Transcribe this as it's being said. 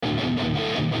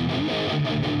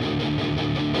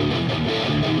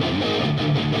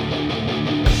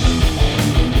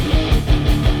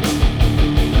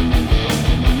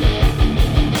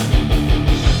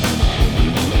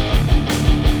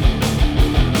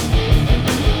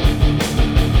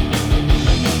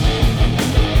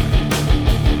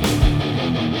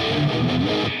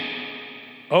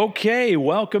Okay,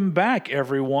 welcome back,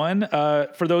 everyone.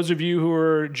 For those of you who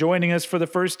are joining us for the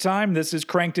first time, this is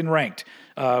Cranked and Ranked.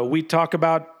 We talk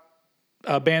about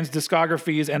bands'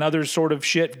 discographies and other sort of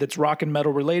shit that's rock and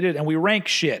metal related, and we rank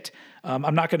shit.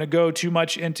 I'm not going to go too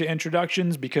much into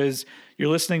introductions because you're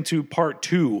listening to part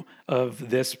 2 of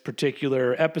this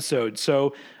particular episode.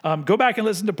 So go back and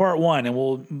listen to part 1, and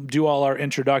we'll do all our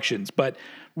introductions. But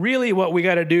really what we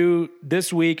got to do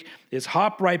this week is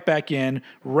hop right back in,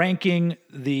 ranking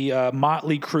the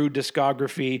Motley Crue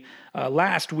discography.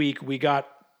 Last week we got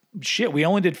we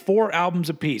only did 4 albums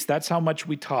apiece. That's how much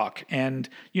we talk. And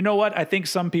you know what? I think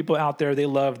some people out there, they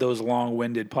love those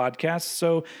long-winded podcasts.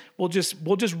 So we'll just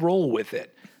roll with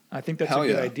it. I think that's a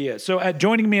good idea. So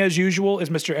joining me as usual is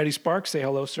Mr. Eddie Sparks. Say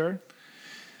hello, sir.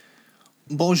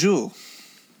 Bonjour.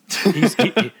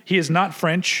 He is not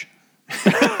French.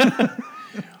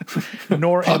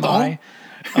 Nor am I.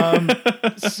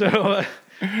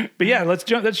 But yeah, let's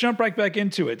jump right back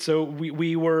into it. So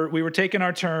we were taking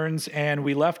our turns and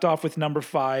we left off with number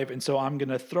 5, and so I'm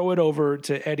gonna throw it over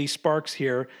to Eddie Sparks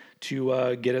here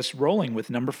to get us rolling with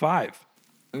number 5.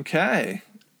 Okay,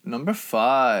 number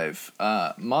 5.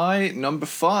 My number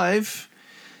 5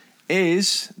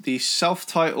 is the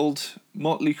self-titled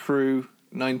Motley Crue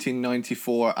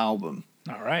 1994 album.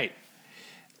 All right.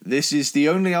 This is the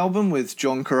only album with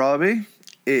John Corabi.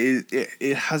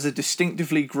 It has a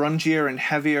distinctively grungier and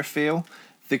heavier feel.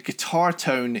 The guitar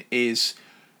tone is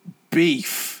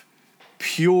beef,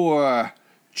 pure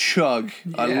chug.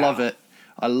 Yeah. I love it.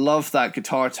 I love that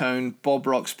guitar tone. Bob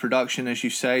Rock's production, as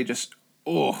you say, just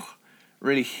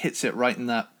really hits it right in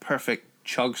that perfect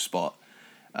chug spot.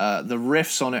 The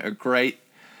riffs on it are great.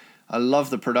 I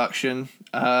love the production.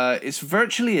 It's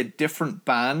virtually a different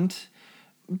band,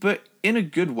 but in a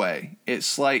good way.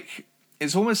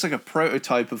 It's almost like a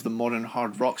prototype of the modern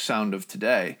hard rock sound of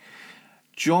today.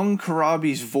 John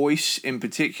Corabi's voice in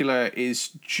particular is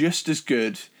just as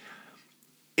good,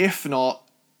 if not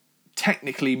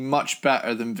technically much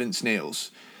better than Vince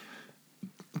Neil's.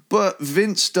 But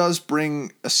Vince does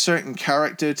bring a certain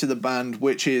character to the band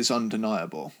which is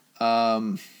undeniable.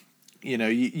 You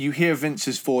hear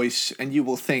Vince's voice and you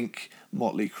will think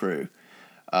Motley Crue.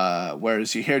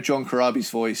 Whereas you hear John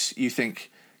Corabi's voice, you think,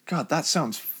 God, that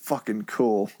sounds fucking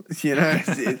cool. Yeah.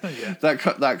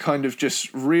 That kind of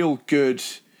just real good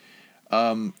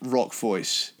rock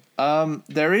voice.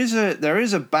 There is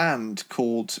a band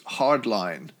called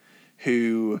Hardline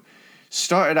who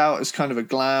started out as kind of a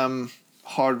glam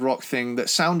hard rock thing that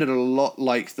sounded a lot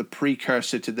like the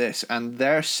precursor to this, and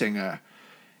their singer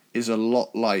is a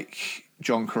lot like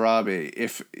John Corabi.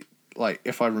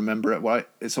 If I remember it right,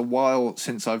 it's a while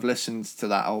since I've listened to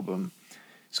that album.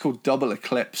 It's called Double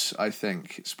Eclipse, I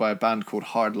think. It's by a band called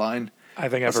Hardline. I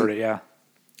think I've heard it, yeah.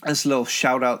 That's a little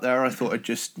shout out there I thought I'd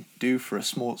just do for a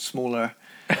smaller,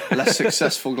 less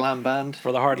successful glam band.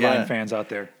 For the Hardline fans out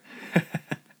there.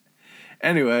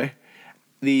 Anyway,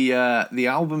 the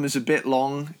album is a bit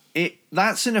long.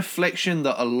 That's an affliction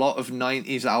that a lot of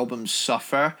 90s albums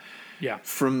suffer. Yeah.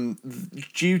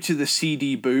 Due to the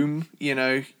CD boom, you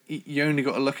only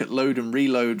got to look at Load and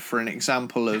Reload for an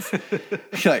example of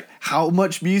like, how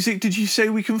much music did you say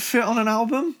we can fit on an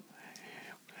album?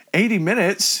 80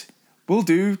 minutes. We'll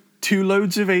do 2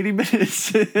 loads of 80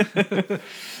 minutes.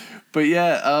 But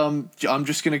yeah, I'm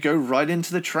just going to go right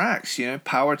into the tracks,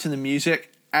 power to the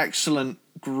music. Excellent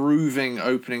grooving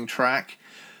opening track.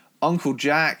 Uncle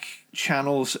Jack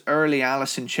channels early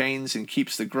Alice in Chains and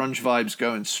keeps the grunge vibes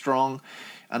going strong,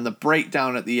 and the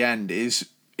breakdown at the end is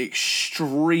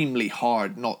extremely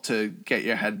hard not to get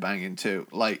your head banging to.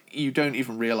 Like, you don't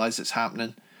even realize it's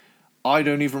happening. I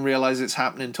don't even realize it's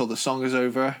happening until the song is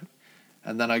over,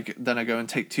 and then I go and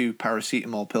take 2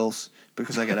 paracetamol pills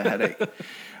because I get a headache.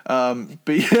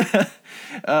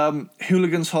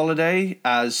 Hooligan's Holiday,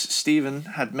 as Stephen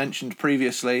had mentioned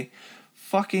previously,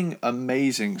 fucking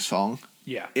amazing song.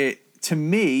 Yeah. To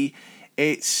me,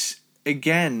 it's,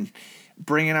 again,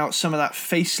 bringing out some of that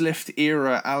facelift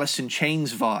era Alice in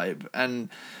Chains vibe. And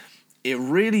it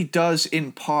really does,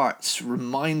 in parts,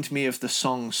 remind me of the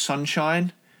song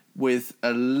Sunshine, with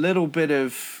a little bit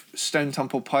of Stone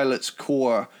Temple Pilots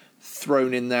core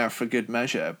thrown in there for good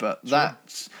measure. But sure.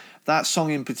 that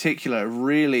song in particular,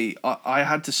 really, I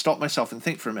had to stop myself and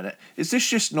think for a minute. Is this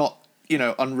just not,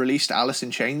 unreleased Alice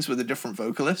in Chains with a different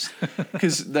vocalist?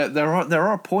 Because there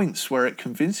are points where it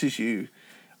convinces you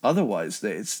otherwise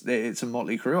that it's a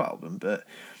Motley Crue album. But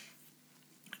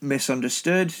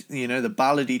Misunderstood, the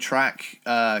ballady track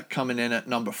coming in at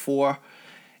number 4.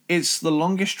 It's the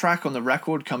longest track on the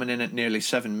record, coming in at nearly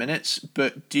 7 minutes,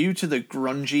 but due to the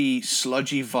grungy,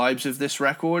 sludgy vibes of this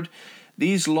record,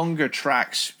 these longer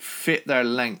tracks fit their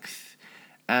length.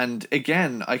 And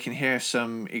again, I can hear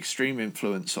some extreme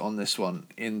influence on this one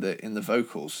in the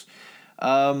vocals.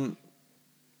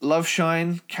 Love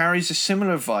Shine carries a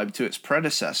similar vibe to its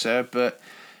predecessor, but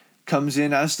comes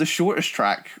in as the shortest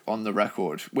track on the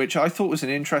record, which I thought was an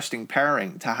interesting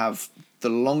pairing, to have the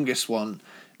longest one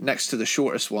next to the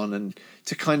shortest one and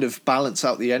to kind of balance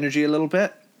out the energy a little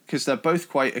bit, because they're both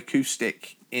quite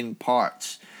acoustic in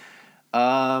parts.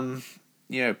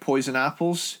 Poison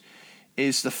Apples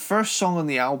is the first song on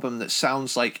the album that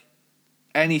sounds like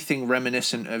anything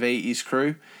reminiscent of 80s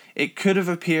Crue. It could have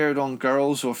appeared on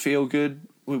Girls or Feel Good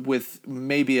with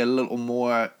maybe a little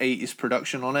more 80s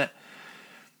production on it.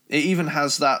 It even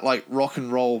has that like rock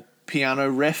and roll piano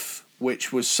riff,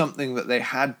 which was something that they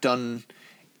had done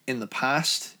in the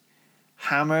past.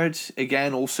 Hammered,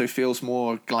 again, also feels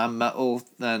more glam metal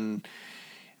than,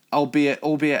 albeit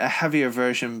a heavier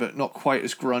version, but not quite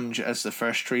as grunge as the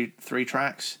first three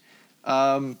tracks.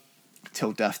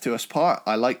 Till Death Do Us Part,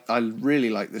 I really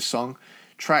like this song.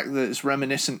 Track that is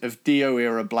reminiscent of Dio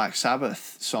era Black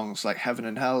Sabbath songs like Heaven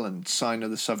and Hell and Sign of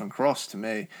the Southern Cross to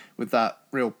me, with that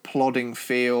real plodding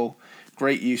feel,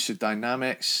 great use of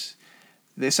dynamics.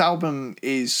 This album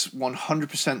is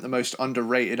 100% the most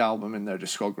underrated album in their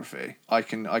discography. I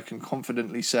can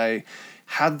confidently say,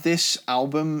 had this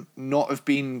album not have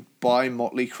been by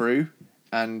Motley Crue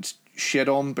and shit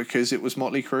on because it was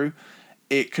Motley Crue,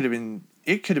 it could have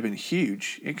been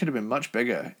huge. It could have been much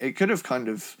bigger. It could have kind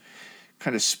of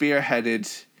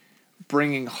spearheaded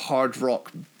bringing hard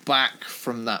rock back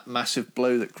from that massive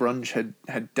blow that grunge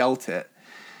had dealt it.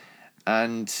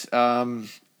 And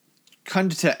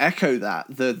kind of to echo that,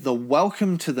 the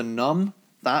Welcome to the Numb,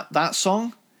 that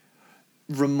song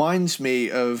reminds me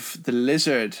of the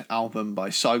Lizard album by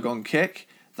Saigon Kick.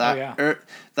 That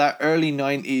early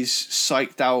 90s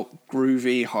psyched out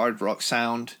groovy hard rock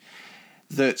sound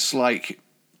that's like,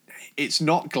 it's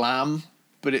not glam,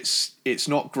 but it's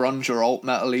not grunge or alt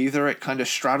metal either. It kind of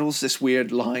straddles this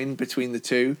weird line between the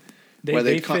two.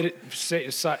 They fit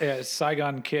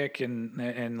Saigon Kick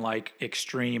and like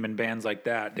Extreme and bands like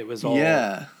that. It was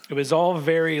all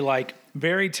very like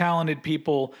very talented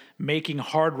people making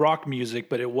hard rock music,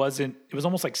 but it was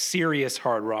almost like serious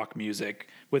hard rock music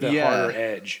with a harder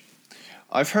edge.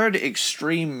 I've heard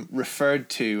Extreme referred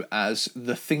to as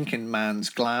the thinking man's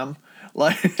glam.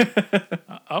 Like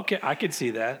okay, I could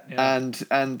see that. Yeah.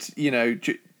 And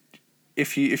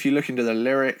if you look into the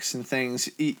lyrics and things,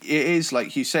 it is,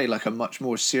 like you say, like a much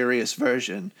more serious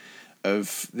version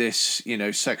of this,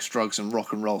 sex, drugs, and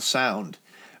rock and roll sound,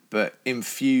 but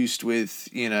infused with,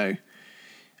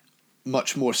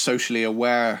 much more socially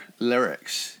aware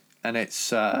lyrics. And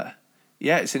it's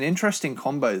it's an interesting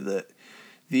combo that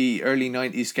the early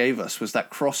 90s gave us, was that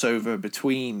crossover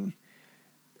between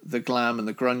the glam and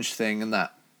the grunge thing and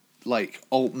that like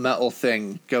alt metal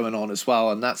thing going on as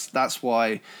well. And that's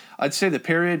why I'd say the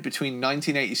period between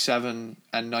 1987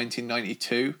 and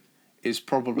 1992 is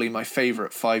probably my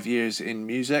favorite 5 years in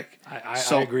music. I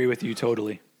agree with you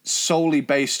totally. Solely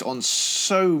based on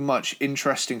so much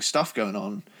interesting stuff going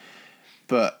on.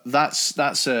 But that's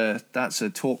a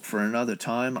talk for another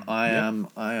time. I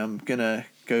am gonna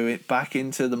go back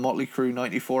into the Motley Crue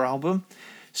 '94 album.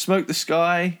 Smoke the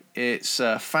Sky, it's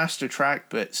a faster track,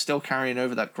 but still carrying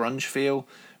over that grunge feel.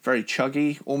 Very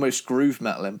chuggy, almost groove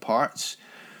metal in parts.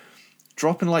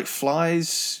 Dropping Like Flies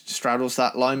straddles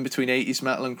that line between 80s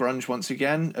metal and grunge once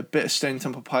again. A bit of Stone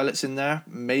Temple Pilots in there,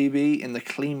 maybe, in the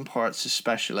clean parts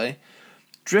especially.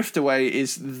 Drift Away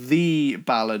is the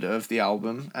ballad of the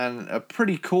album, and a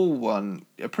pretty cool one,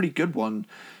 a pretty good one,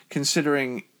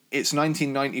 considering it's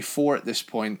 1994 at this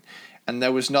point, and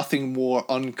there was nothing more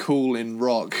uncool in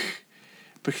rock,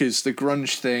 because the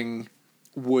grunge thing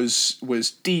was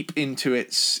deep into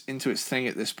its thing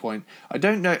at this point. I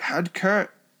don't know, had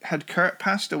Kurt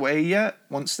passed away yet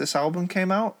once this album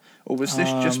came out, or was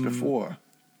this just before?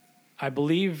 I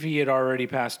believe he had already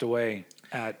passed away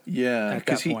at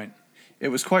that point. It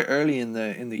was quite early in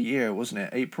the year, wasn't it?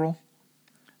 April?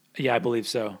 Yeah, I believe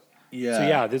so.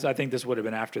 Yeah. So I think this would have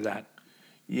been after that.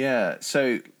 Yeah.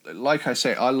 So, like I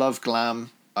say, I love glam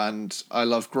and I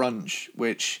love grunge,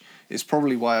 which is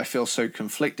probably why I feel so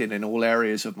conflicted in all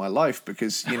areas of my life,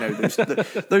 because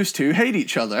those two hate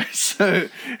each other. So,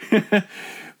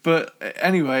 but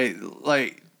anyway,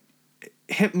 like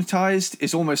Hypnotized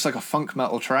is almost like a funk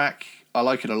metal track. I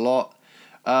like it a lot.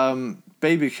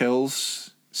 Baby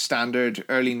Kills, standard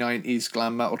early 90s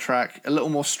glam metal track, a little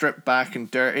more stripped back and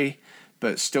dirty,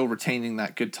 but still retaining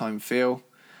that good time feel.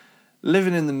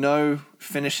 Living in the Know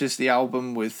finishes the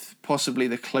album with possibly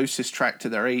the closest track to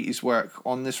their 80s work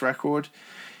on this record.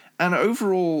 And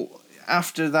overall,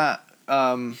 after that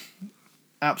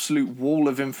absolute wall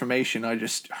of information I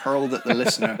just hurled at the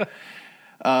listener,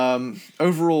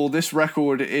 overall, this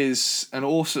record is an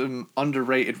awesome,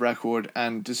 underrated record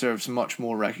and deserves much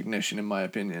more recognition, in my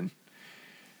opinion.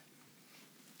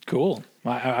 Cool.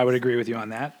 I would agree with you on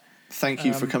that. Thank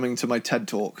you for coming to my TED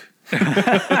Talk.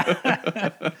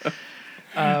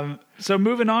 So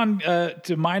moving on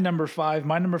to my number 5.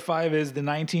 My number 5 is the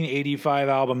 1985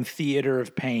 album Theater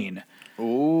of Pain.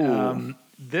 Ooh.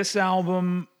 This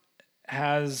album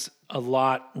has a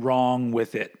lot wrong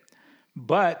with it,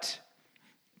 but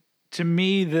to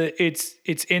me, it's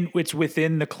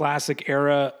within the classic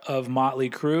era of Motley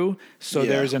Crue. So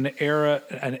there's an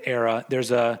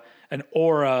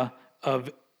aura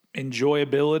of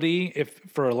enjoyability, if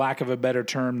for lack of a better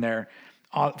term, there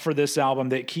for this album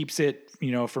that keeps it,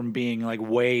 from being like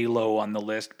way low on the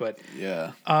list. But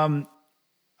yeah,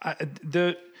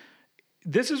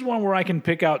 this is one where I can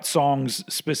pick out songs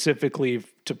specifically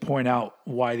to point out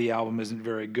why the album isn't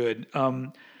very good.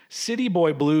 City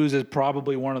Boy Blues is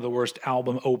probably one of the worst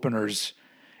album openers.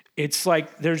 It's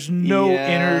like there's no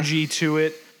energy to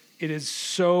it. It is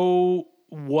so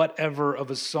whatever of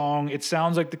a song. It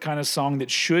sounds like the kind of song that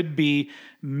should be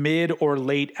mid or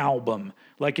late album.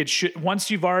 Like it should, once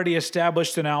you've already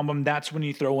established an album, that's when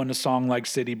you throw in a song like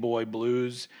City Boy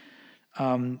Blues.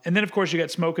 And then of course you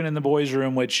got Smoking in the Boys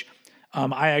Room, which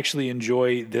I actually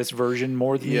enjoy this version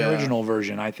more than the original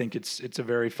version. I think it's a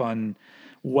very fun,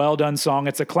 well done song.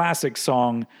 It's a classic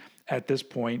song at this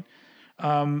point.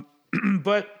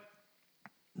 But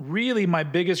really my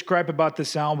biggest gripe about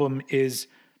this album is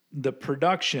the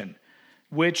production,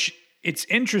 which it's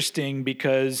interesting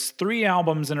because 3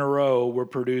 albums in a row were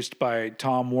produced by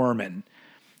Tom Werman,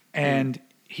 and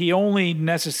he only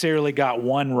necessarily got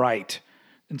one right.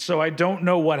 And so I don't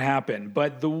know what happened,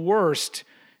 but the worst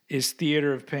is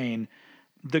Theater of Pain.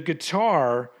 The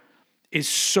guitar is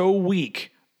so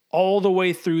weak all the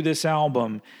way through this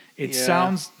album. It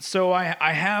sounds so.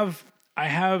 I have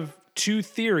 2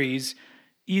 theories.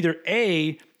 Either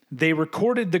A, they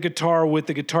recorded the guitar with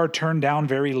the guitar turned down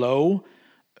very low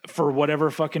for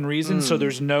whatever fucking reason, so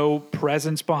there's no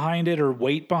presence behind it or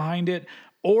weight behind it,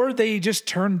 or they just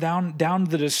turned down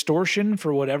the distortion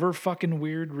for whatever fucking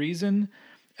weird reason.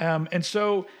 And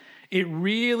so it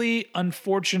really,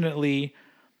 unfortunately,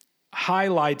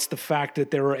 highlights the fact that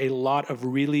there are a lot of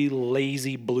really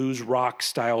lazy blues rock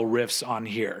style riffs on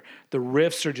here. The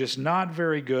riffs are just not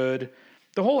very good.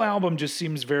 The whole album just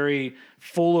seems very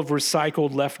full of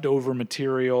recycled leftover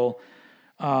material.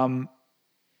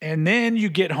 And then you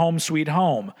get Home Sweet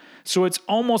Home. So it's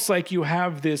almost like you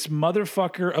have this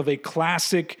motherfucker of a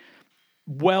classic,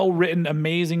 well-written,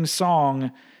 amazing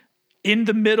song in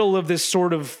the middle of this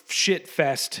sort of shit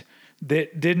fest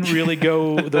that didn't really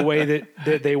go the way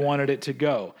that they wanted it to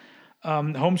go.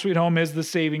 Home Sweet Home is the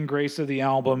saving grace of the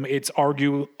album. It's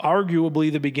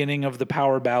arguably the beginning of the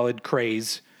power ballad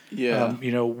craze. Yeah.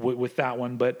 With that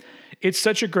one. But it's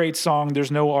such a great song.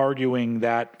 There's no arguing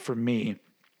that for me.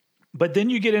 But then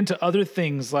you get into other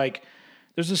things like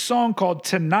there's a song called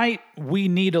Tonight We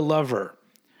Need a Lover.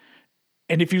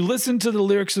 And if you listen to the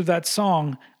lyrics of that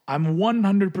song, I'm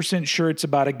 100% sure it's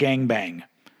about a gangbang.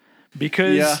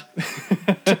 Because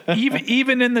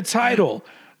even in the title,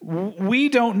 we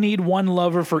don't need one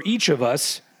lover for each of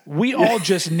us. We all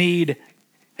just need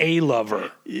a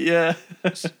lover. Yeah.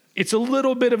 It's a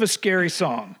little bit of a scary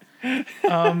song.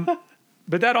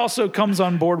 But that also comes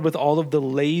on board with all of the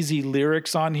lazy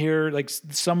lyrics on here. Like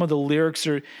some of the lyrics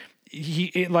are,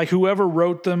 like whoever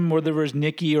wrote them, whether it was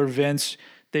Nicky or Vince,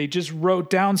 they just wrote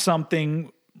down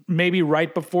something maybe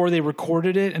right before they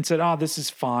recorded it and said, this is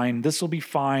fine. This will be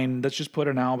fine. Let's just put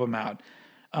an album out.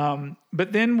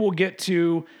 But then we'll get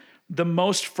to the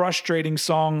most frustrating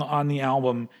song on the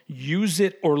album, Use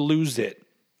It or Lose It,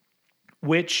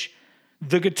 which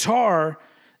the guitar,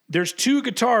 there's 2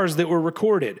 guitars that were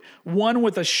recorded, one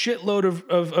with a shitload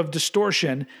of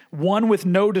distortion, one with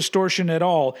no distortion at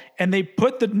all, and they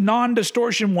put the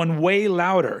non-distortion one way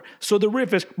louder. So the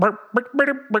riff is,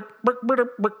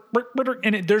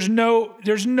 and there's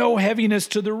no heaviness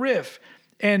to the riff.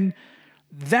 And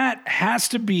that has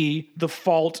to be the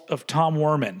fault of Tom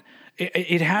Werman.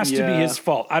 It has to be his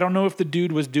fault. I don't know if the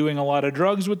dude was doing a lot of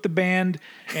drugs with the band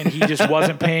and he just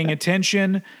wasn't paying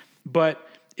attention, but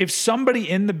if somebody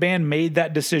in the band made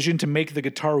that decision to make the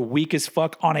guitar weak as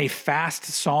fuck on a fast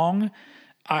song,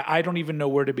 I don't even know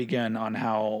where to begin on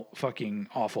how fucking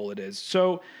awful it is.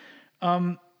 So,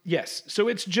 yes. So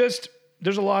it's just,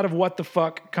 there's a lot of what the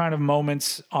fuck kind of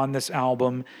moments on this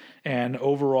album. And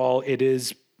overall, it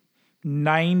is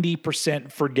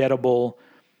 90% forgettable.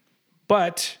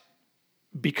 But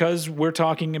because we're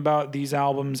talking about these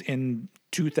albums in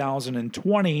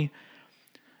 2020,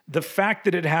 the fact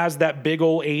that it has that big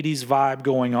old 80s vibe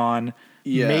going on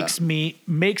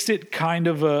makes it kind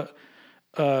of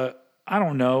I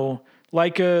don't know,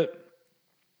 like I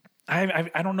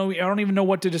don't know. I don't even know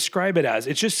what to describe it as.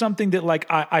 It's just something that like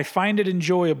I find it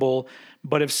enjoyable.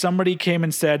 But if somebody came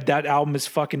and said that album is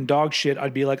fucking dog shit,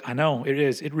 I'd be like, I know it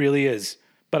is. It really is.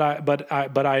 But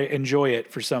I enjoy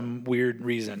it for some weird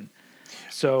reason.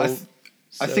 So I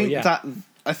think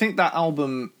that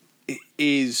album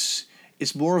is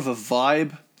more of a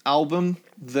vibe album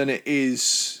than it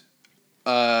is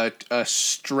a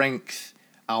strength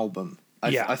album.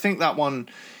 I think that one,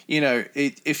 you know,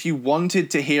 if you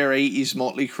wanted to hear 80s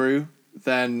Motley Crue,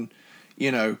 then,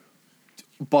 you know,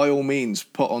 by all means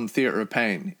put on Theatre of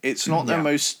Pain. It's not their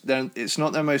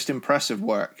most impressive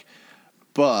work,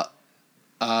 but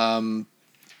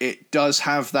it does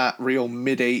have that real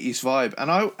mid-80s vibe. And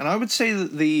I would say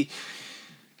that the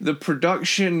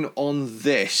production on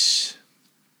this,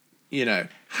 you know,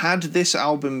 had this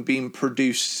album been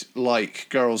produced like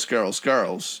Girls, Girls,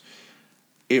 Girls,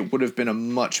 it would have been a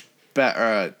much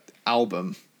better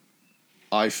album,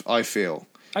 I feel.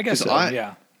 I guess so,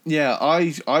 yeah. Yeah,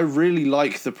 I really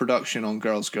like the production on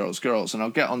Girls, Girls, Girls, and I'll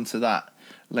get onto that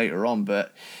later on,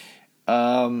 but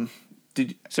I'm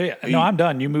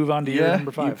done. You move on to your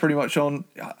number 5. You're pretty much on.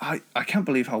 I can't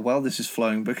believe how well this is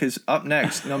flowing, because up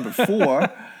next, number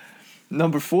 4,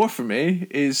 number 4 for me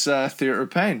is Theatre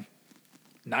of Pain.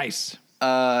 Nice.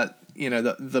 You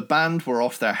know, the band were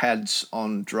off their heads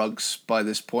on drugs by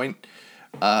this point.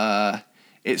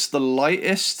 It's the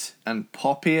lightest and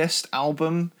poppiest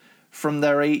album from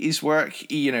their 80s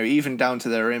work, you know, even down to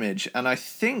their image. And I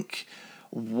think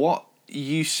what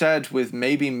you said with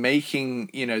maybe making,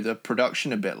 you know, the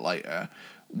production a bit lighter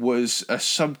was a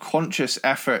subconscious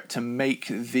effort to make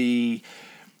the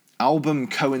album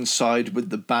coincide with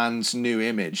the band's new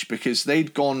image, because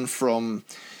they'd gone from...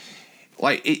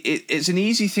 Like, it's an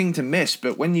easy thing to miss,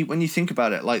 but when you think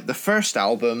about it, like, the first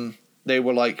album, they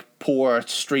were, like, poor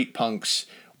street punks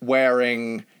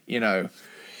wearing, you know,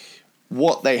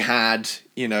 what they had,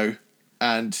 you know,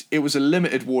 and it was a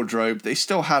limited wardrobe. They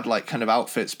still had, like, kind of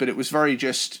outfits, but it was very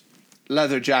just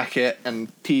leather jacket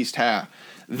and teased hair.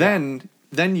 Then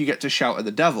you get to Shout at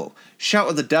the Devil. Shout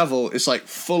at the Devil is, like,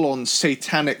 full-on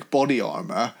satanic body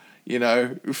armor. You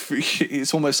know,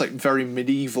 it's almost like very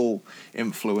medieval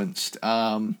influenced.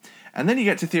 And then you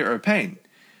get to Theatre of Pain.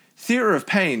 Theatre of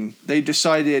Pain, they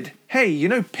decided, hey, you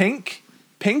know, pink?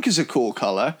 Pink is a cool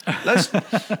color.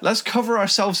 Let's cover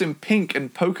ourselves in pink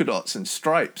and polka dots and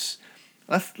stripes.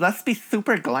 Let's be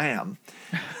super glam.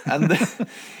 And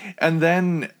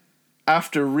then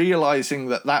after realizing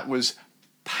that was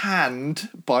panned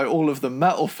by all of the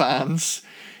metal fans,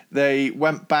 they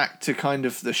went back to kind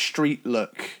of the street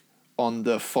look on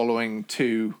the following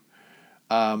 2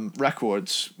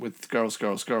 records with Girls,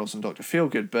 Girls, Girls and Dr.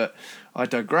 Feelgood. But I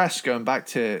digress, going back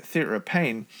to Theatre of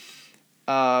Pain.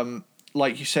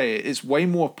 Like you say, it's way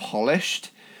more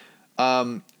polished,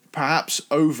 perhaps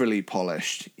overly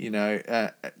polished, you know,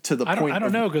 to the point. I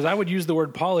don't know, because I would use the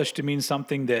word polished to mean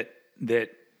something that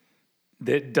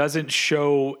doesn't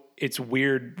show its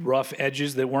weird rough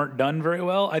edges that weren't done very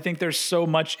well. I think there's so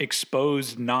much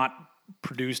exposed, not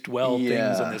produced well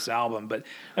things on this album, but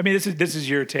I mean, this is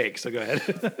your take, so go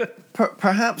ahead.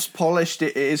 Perhaps polished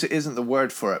isn't the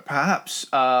word for it. Perhaps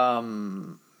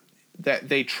that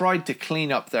they tried to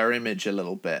clean up their image a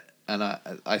little bit, and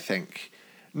I think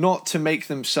not to make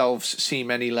themselves seem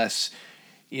any less,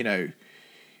 you know,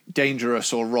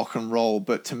 dangerous or rock and roll,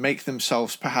 but to make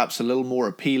themselves perhaps a little more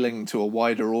appealing to a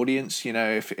wider audience. You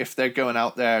know, if they're going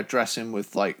out there dressing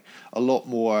with like a lot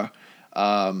more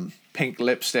pink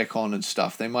lipstick on and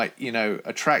stuff, they might, you know,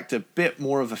 attract a bit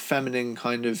more of a feminine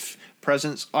kind of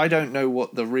presence. I don't know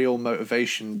what the real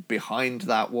motivation behind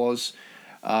that was,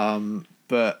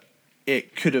 but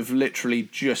it could have literally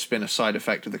just been a side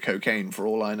effect of the cocaine for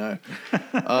all I know.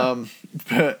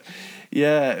 But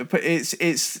yeah, but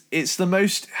it's the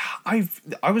most, I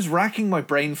was racking my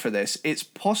brain for this. It's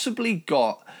possibly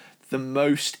got the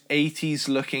most 80s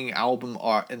looking album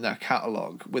art in their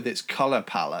catalog with its color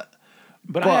palette.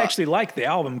 But I actually like the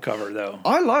album cover, though.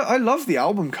 I love the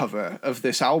album cover of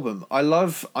this album.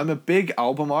 I'm a big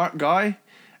album art guy,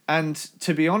 and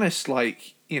to be honest,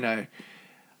 like, you know,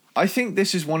 I think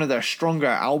this is one of their stronger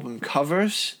album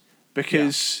covers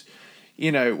because,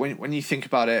 you know, when you think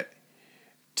about it,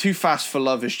 Too Fast for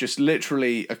Love is just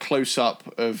literally a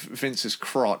close-up of Vince's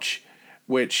crotch,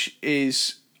 which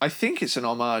is, I think it's an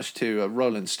homage to a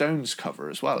Rolling Stones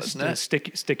cover as well, isn't it?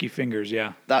 Sticky Fingers,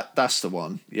 yeah. That's the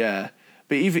one, yeah.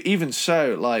 But even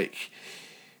so, like,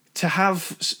 to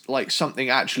have like something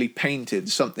actually painted,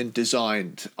 something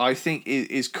designed, I think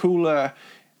is cooler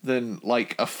than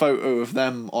like a photo of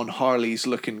them on Harleys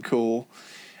looking cool.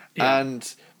 Yeah.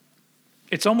 And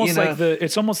it's almost like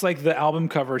the album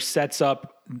cover sets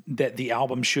up that the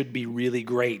album should be really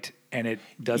great, and it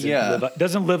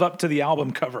doesn't live up to the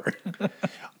album cover.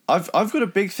 I've got a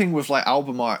big thing with like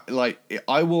album art. Like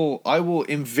I will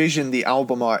envision the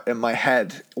album art in my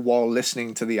head while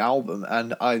listening to the album,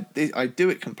 and I do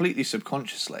it completely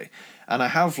subconsciously, and I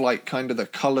have like kind of the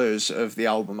colors of the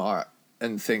album art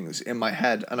and things in my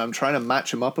head, and I'm trying to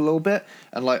match them up a little bit,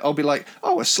 and like I'll be like,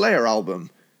 oh, a Slayer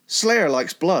album. Slayer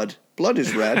likes blood. Blood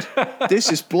is red. This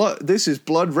is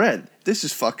blood red. This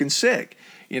is fucking sick,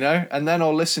 you know? And then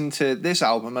I'll listen to this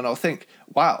album and I'll think,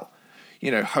 wow,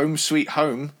 you know, Home Sweet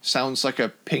Home sounds like a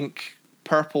pink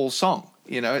purple song.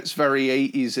 You know, it's very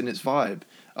 80s in its vibe.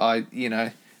 You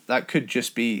know, that could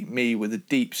just be me with a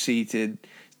deep-seated,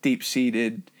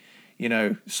 you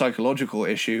know, psychological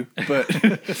issue. But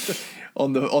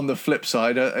on the flip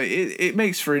side, it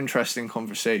makes for interesting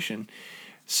conversation.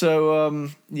 So,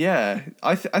 yeah,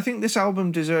 I think this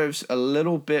album deserves a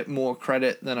little bit more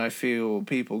credit than I feel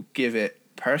people give it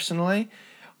personally.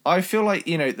 I feel like,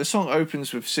 you know, the song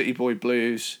opens with City Boy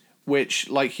Blues, which,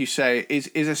 like you say, is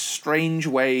a strange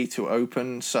way to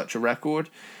open such a record,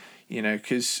 you know,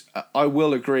 because I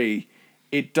will agree,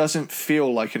 it doesn't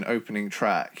feel like an opening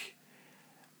track.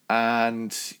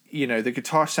 And, you know, the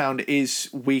guitar sound is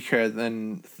weaker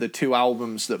than the two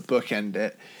albums that bookend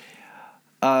it.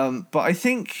 But I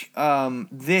think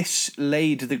this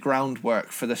laid the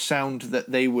groundwork for the sound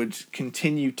that they would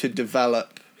continue to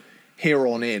develop here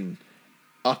on in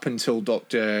up until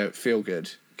Dr.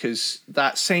 Feelgood. Because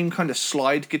that same kind of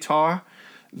slide guitar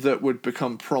that would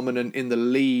become prominent in the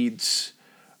leads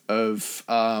of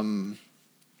Girls,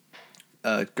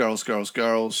 Girls,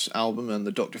 Girls album and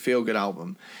the Dr. Feelgood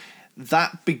album,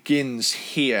 that begins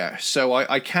here. So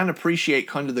I can appreciate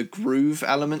kind of the groove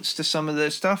elements to some of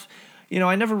this stuff. You know,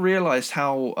 I never realized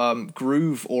how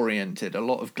groove-oriented a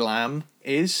lot of glam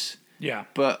is. Yeah.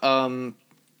 But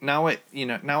now it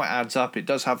adds up. It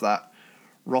does have that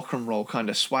rock and roll kind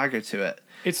of swagger to it.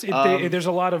 There's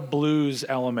a lot of blues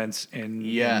elements in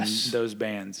those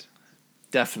bands.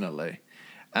 Definitely.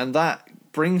 And that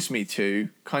brings me to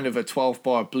kind of a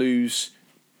 12-bar blues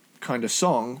kind of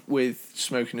song with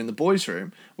Smoking in the Boys'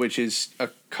 Room, which is a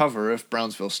cover of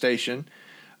Brownsville Station.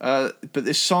 But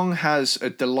this song has a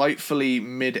delightfully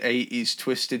mid-80s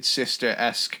Twisted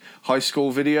Sister-esque high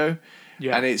school video.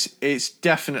 Yeah. And it's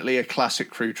definitely a classic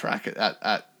Crew track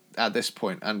at this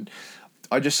point. And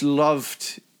I just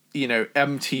loved, you know,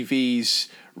 MTV's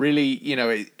really, you know,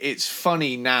 it's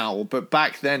funny now, but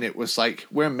back then it was like,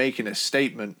 we're making a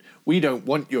statement. We don't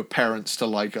want your parents to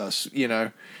like us, you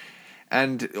know.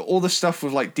 And all the stuff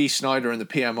with like Dee Snider and the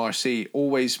PMRC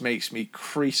always makes me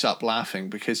crease up laughing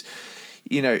because,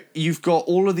 you know, you've got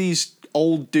all of these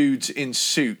old dudes in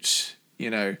suits, you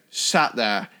know, sat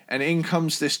there, and in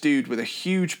comes this dude with a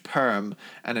huge perm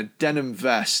and a denim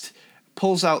vest,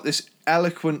 pulls out this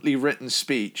eloquently written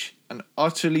speech and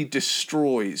utterly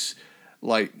destroys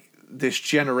like this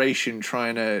generation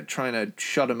trying to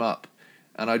shut him up.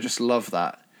 And I just love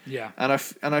that. Yeah. And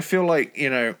I feel like, you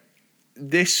know,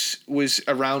 this was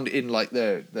around in like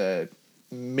the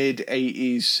mid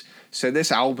 80s. So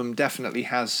this album definitely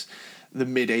has the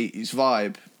mid 80s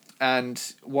vibe. And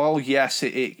while yes,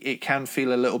 it can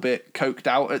feel a little bit coked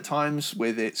out at times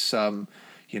with its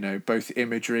you know, both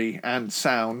imagery and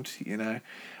sound, you know,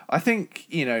 I think,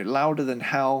 you know, Louder Than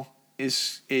Hell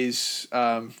is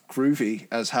groovy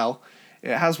as hell.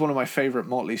 It has one of my favorite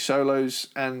Motley solos,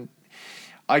 and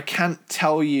I can't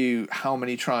tell you how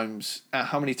many times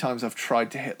I've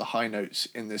tried to hit the high notes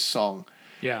in this song.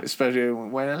 Yeah, especially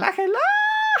when like a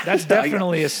that's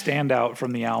definitely a standout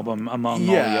from the album among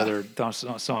all the other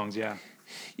songs. Yeah,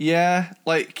 yeah,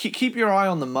 like Keep Your Eye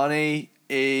on the Money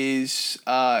is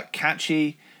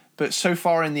catchy, but so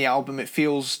far in the album it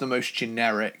feels the most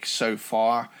generic so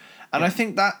far. And I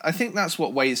think that's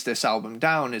what weighs this album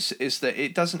down is that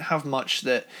it doesn't have much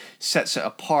that sets it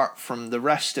apart from the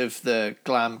rest of the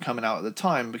glam coming out at the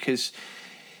time, because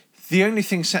the only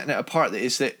thing setting it apart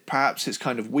is that perhaps it's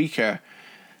kind of weaker.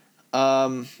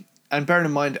 And bearing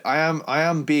in mind, I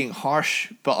am being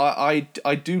harsh, but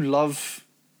I do love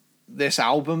this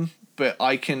album, but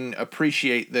I can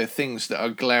appreciate the things that are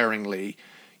glaringly,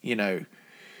 you know,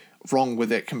 wrong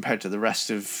with it compared to the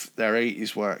rest of their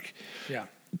 80s work. Yeah.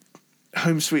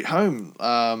 Home Sweet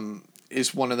Home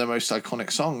is one of their most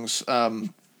iconic songs.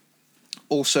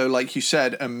 Also, like you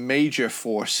said, a major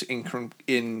force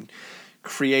in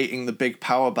creating the big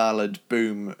power ballad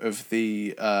boom of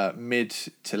the mid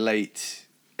to late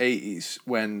 80s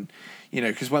when,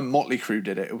 because when Motley Crue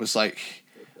did it, it was like,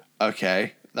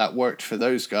 okay, that worked for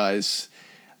those guys,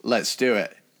 let's do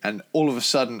it. And all of a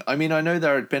sudden, I mean, I know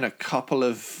there had been a couple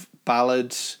of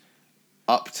ballads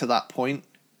up to that point,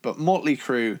 but Motley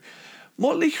Crue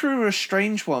are a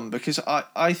strange one because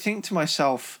I think to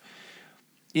myself,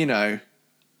 I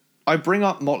bring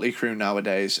up Motley Crue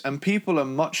nowadays and people are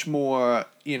much more,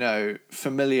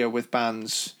 familiar with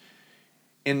bands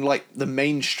in like the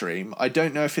mainstream. I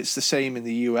don't know if it's the same in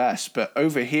the US, but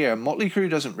over here, Motley Crue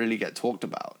doesn't really get talked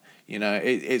about.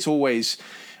 It's always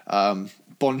Bon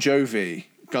Jovi,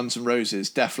 Guns N' Roses,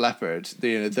 Def Leppard,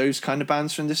 those kind of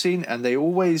bands from the scene, and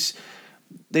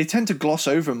they tend to gloss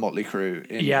over Motley Crue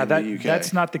in the UK.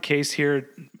 That's not the case here,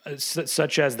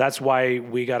 such as that's why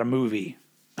we got a movie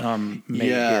made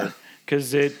here.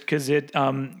 Because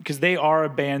they are a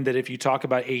band that if you talk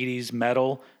about 80s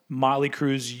metal, Motley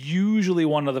Crue's usually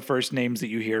one of the first names that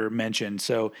you hear mentioned.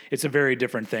 So it's a very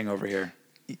different thing over here.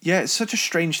 Yeah, it's such a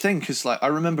strange thing because like I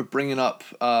remember bringing up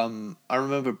Motley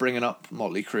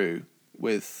Crue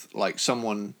with like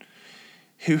someone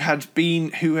who had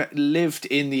lived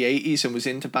in the 80s and was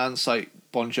into bands like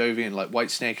Bon Jovi and like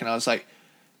Whitesnake, and I was like,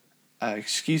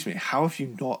 excuse me, how have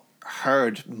you not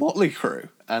heard Motley Crue?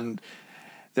 And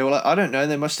they were like, I don't know,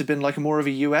 they must have been like more of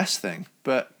a US thing.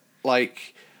 But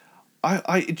like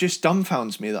it just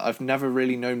dumbfounds me that I've never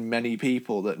really known many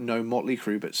people that know Motley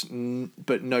Crue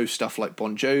but know stuff like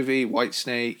Bon Jovi,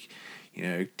 Whitesnake,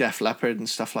 Def Leppard and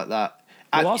stuff like that.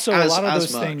 Well, also a lot of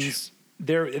those things,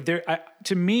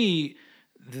 to me,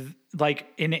 like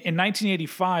in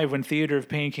 1985 when Theater of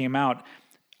Pain came out,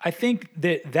 I think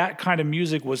that kind of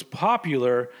music was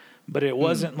popular, but it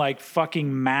wasn't like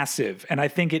fucking massive. And I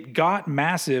think it got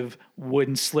massive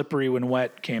when Slippery When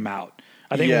Wet came out.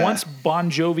 I think once Bon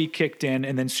Jovi kicked in,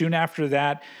 and then soon after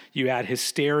that, you had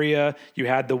Hysteria. You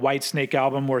had the Whitesnake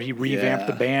album where he revamped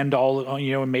the band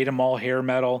and made them all hair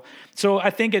metal. So I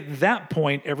think at that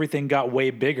point, everything got way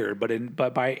bigger.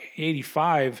 But by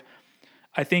 85,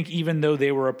 I think even though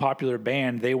they were a popular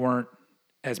band, they weren't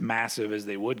as massive as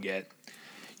they would get.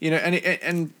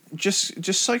 And just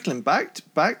cycling back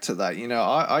to that,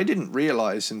 I didn't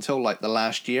realize until like the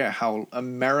last year how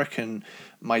American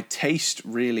my taste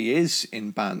really is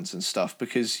in bands and stuff,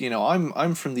 because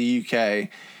I'm from the UK,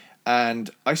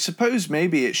 and I suppose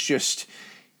maybe it's just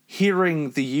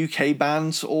hearing the UK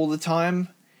bands all the time.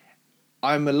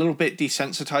 I'm a little bit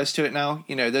desensitized to it now.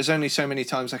 There's only so many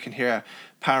times I can hear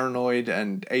Paranoid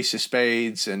and Ace of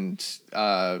Spades and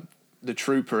The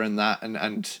Trooper and that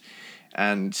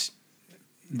and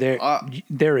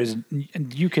there is,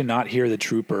 you cannot hear The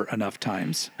Trooper enough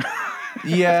times.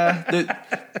 Yeah,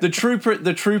 the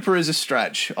Trooper is a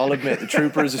stretch. I'll admit the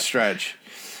Trooper is a stretch,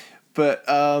 but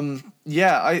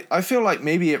I feel like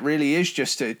maybe it really is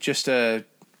just a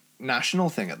national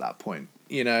thing at that point,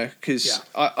 because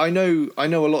I know a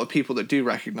lot of people that do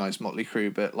recognize Motley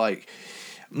Crue, but like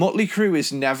Motley Crue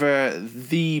is never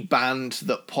the band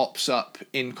that pops up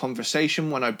in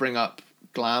conversation when I bring up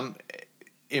glam.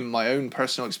 In my own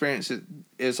personal experience, it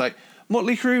is like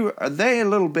Motley Crue, are they a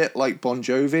little bit like Bon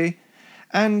Jovi?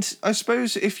 And I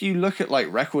suppose if you look at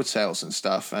like record sales and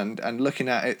stuff, and looking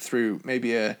at it through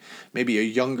maybe a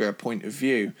younger point of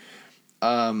view,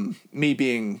 me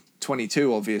being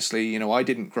 22, obviously, I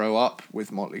didn't grow up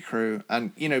with Motley Crue,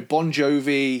 and Bon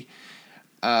Jovi,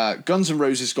 Guns N'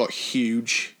 Roses got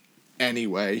huge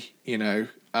anyway,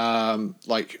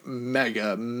 like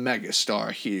mega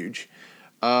star huge.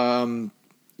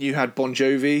 You had Bon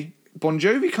Jovi. Bon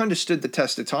Jovi kind of stood the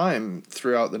test of time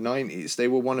throughout the 90s. They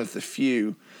were one of the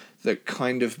few that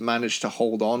kind of managed to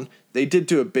hold on. They did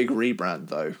do a big rebrand,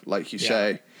 though, like you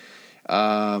say.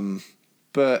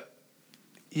 But,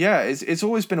 yeah, it's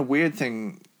always been a weird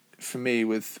thing for me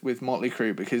with Motley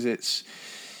Crue, because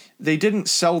they didn't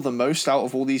sell the most out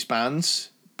of all these bands,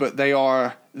 but they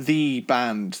are the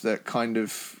band that kind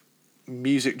of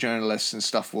music journalists and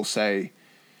stuff will say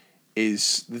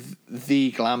is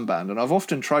the glam band. And I've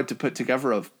often tried to put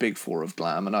together a big four of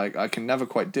glam, and I can never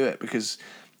quite do it because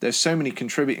there's so many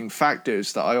contributing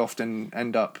factors that I often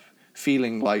end up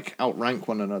feeling like outrank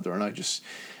one another. And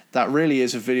that really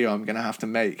is a video I'm going to have to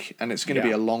make, and it's going to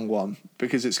be a long one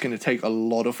because it's going to take a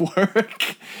lot of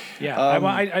work. Yeah.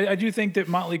 I do think that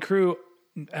Motley Crue,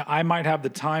 I might have the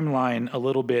timeline a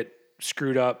little bit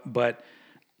screwed up, but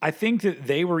I think that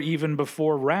they were even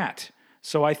before Rat.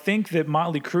 So I think that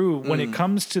Motley Crue, when it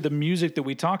comes to the music that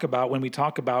we talk about, when we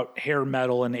talk about hair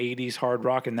metal and 80s hard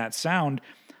rock and that sound,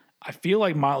 I feel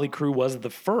like Motley Crue was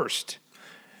the first.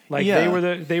 Like Yeah.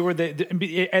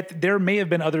 there may have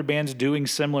been other bands doing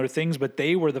similar things, but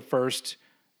they were the first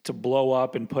to blow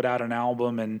up and put out an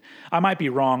album. And I might be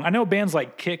wrong. I know bands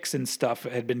like Kix and stuff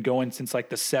had been going since like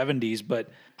the 70s,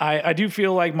 but I do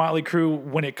feel like Motley Crue,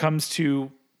 when it comes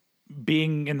to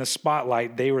being in the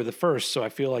spotlight, they were the first. So I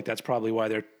feel like that's probably why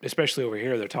they're, especially over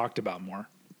here, they're talked about more.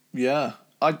 Yeah,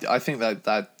 I think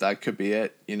that could be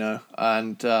it, you know.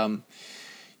 And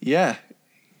yeah,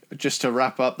 just to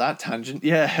wrap up that tangent,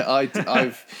 yeah,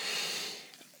 I've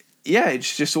yeah,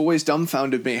 it's just always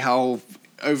dumbfounded me how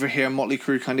over here Motley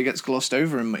Crue kind of gets glossed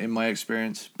over in my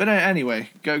experience. But anyway,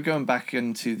 going back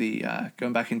into the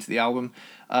album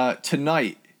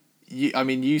tonight.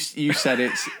 You said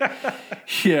it's,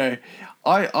 you know,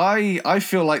 I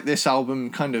feel like this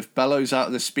album kind of bellows out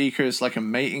of the speakers like a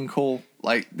mating call.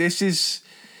 Like this is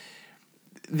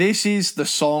the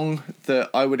song that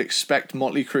I would expect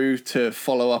Motley Crue to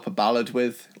follow up a ballad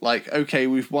with. Like, okay,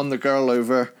 we've won the girl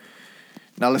over.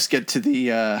 Now let's get to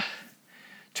the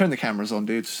turn the cameras on,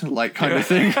 dudes. Like kind of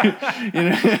thing. You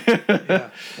know. Yeah.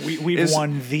 We've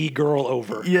won the girl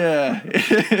over. Yeah.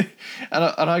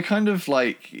 and I kind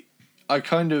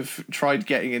of tried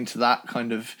getting into that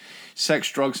kind of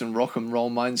sex, drugs, and rock and roll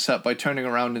mindset by turning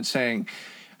around and saying,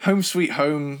 Home Sweet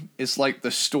Home is like the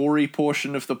story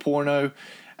portion of the porno,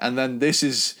 and then this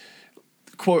is,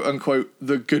 quote unquote,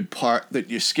 the good part that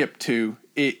you skip to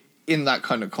it in that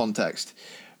kind of context.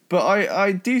 But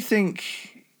I do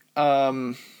think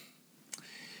I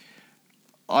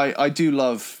do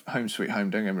love Home Sweet Home,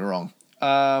 don't get me wrong.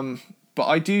 But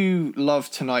I do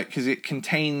love Tonight because it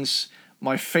contains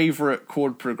my favorite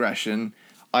chord progression.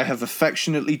 I have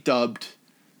affectionately dubbed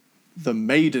the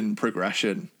Maiden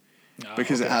progression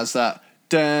because it has that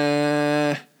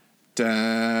da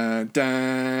da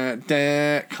da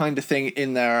da kind of thing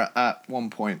in there at one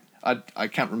point. I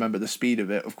can't remember the speed of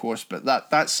it, of course, but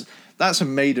that's a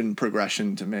Maiden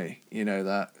progression to me. You know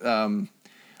that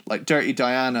like Dirty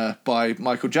Diana by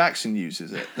Michael Jackson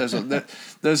uses it. There's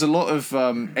a lot of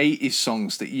 80s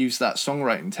songs that use that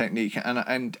songwriting technique,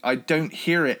 and I don't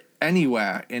hear it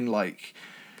anywhere in like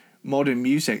modern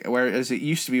music, whereas it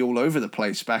used to be all over the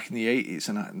place back in the 80s,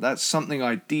 and that's something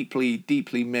I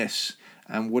deeply miss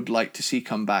and would like to see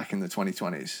come back in the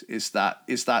 2020s. Is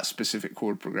that specific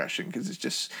chord progression, because it's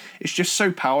just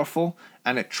so powerful,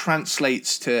 and it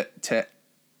translates to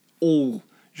all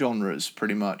genres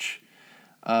pretty much.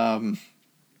 I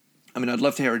mean, I'd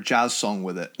love to hear a jazz song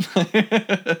with it.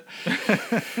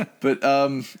 But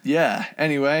yeah,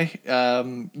 anyway,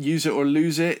 Use It or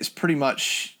Lose It is pretty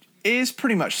much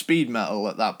speed metal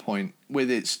at that point, with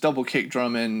its double kick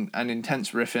drumming and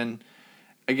intense riffing.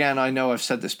 Again, I know I've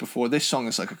said this before, this song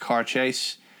is like a car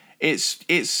chase. It's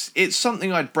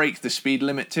something I'd break the speed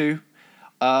limit to.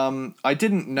 I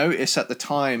didn't notice at the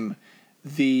time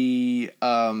the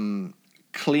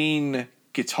clean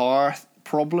guitar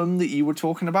problem that you were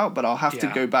talking about, but I'll have to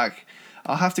go back.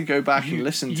 I'll have to go back and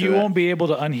listen to it. You won't be able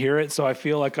to unhear it, so I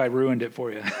feel like I ruined it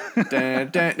for you.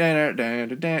 That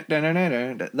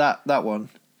one.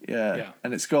 Yeah.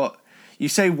 And it's got, you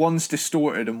say one's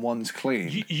distorted and one's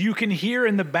clean. You can hear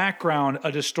in the background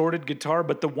a distorted guitar,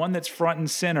 but the one that's front and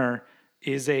center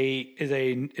is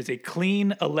a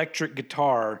clean electric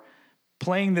guitar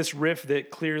playing this riff that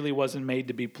clearly wasn't made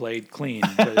to be played clean.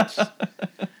 But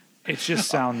it just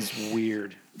sounds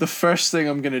weird. The first thing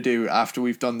I'm going to do after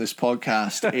we've done this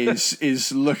podcast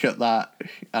is look at that,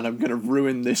 and I'm going to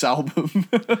ruin this album.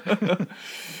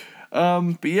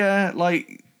 But yeah,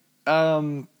 like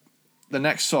the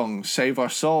next song, Save Our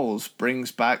Souls,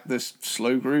 brings back this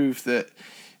slow groove that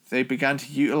they began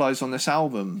to utilize on this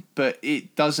album, but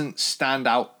it doesn't stand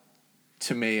out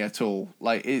to me at all.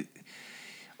 Like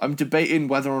I'm debating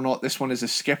whether or not this one is a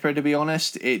skipper, to be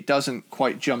honest. It doesn't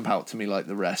quite jump out to me like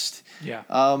the rest. Yeah.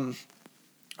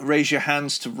 Raise Your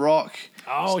Hands to Rock.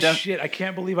 Oh, shit. I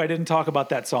can't believe I didn't talk about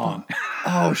that song.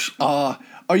 Are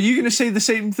you going to say the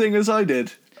same thing as I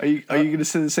did? Are you going to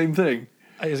say the same thing?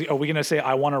 Are we going to say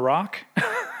I Want to Rock?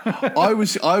 I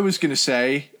was going to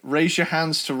say Raise Your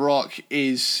Hands to Rock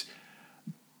is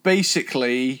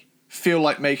basically Feel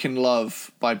Like Making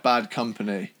Love by Bad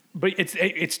Company. But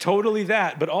it's totally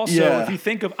that. But also, if you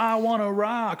think of I Want to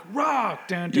Rock,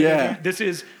 dun, dun, dun, this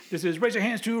is Raise Your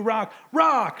Hands to Rock,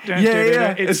 dun, dun,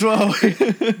 dun, as well.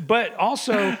 But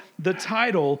also the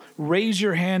title, Raise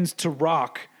Your Hands to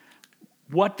Rock.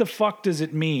 What the fuck does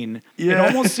it mean? Yeah. It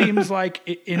almost seems like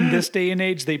in this day and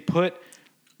age they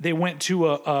went to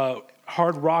a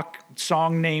hard rock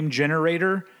song name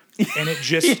generator And it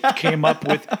just came up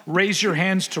with Raise Your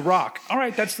Hands to Rock. All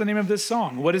right, that's the name of this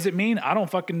song. What does it mean? I don't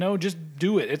fucking know. Just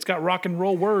do it. It's got rock and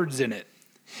roll words in it.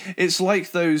 It's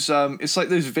like those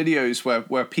videos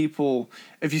where people,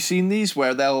 have you seen these,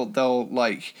 where they'll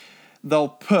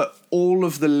put all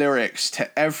of the lyrics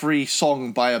to every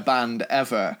song by a band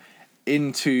ever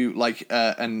into like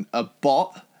a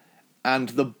bot, and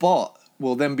the bot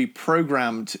will then be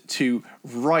programmed to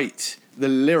write the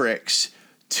lyrics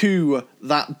to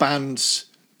that band's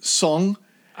song.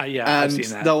 I've seen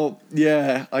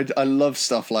that. I love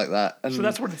stuff like that. And so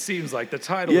that's what it seems like. The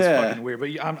title is fucking weird, but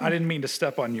I didn't mean to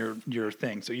step on your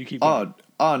thing. So you keep going.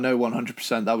 No,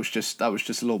 100%. That was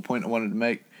just a little point I wanted to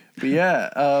make. But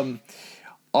yeah,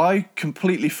 I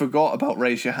completely forgot about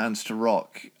Raise Your Hands to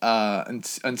Rock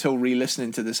until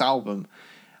re-listening to this album.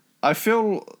 I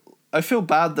feel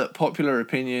bad that popular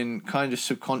opinion kind of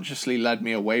subconsciously led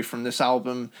me away from this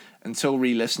album until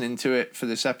re-listening to it for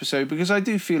this episode, because I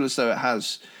do feel as though it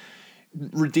has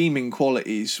redeeming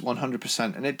qualities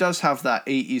 100%, and it does have that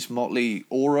 80s Motley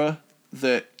aura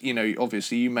that, you know,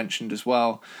 obviously you mentioned as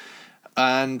well.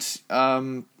 And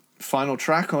final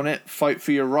track on it, Fight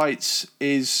for Your Rights,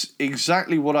 is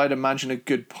exactly what I'd imagine a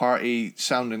good party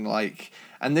sounding like.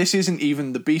 And this isn't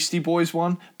even the Beastie Boys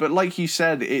one, but like you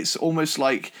said, it's almost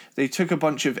like they took a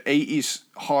bunch of 80s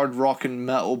hard rock and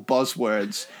metal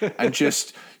buzzwords and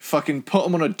just fucking put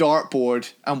them on a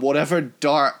dartboard, and whatever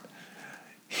dart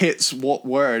hits what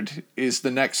word is the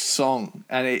next song.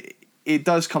 And it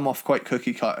does come off quite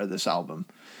cookie cutter, this album.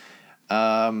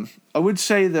 I would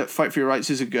say that Fight for Your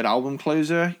Rights is a good album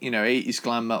closer. You know, 80s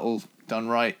glam metal done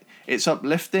right. It's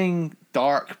uplifting,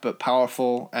 dark, but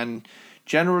powerful, and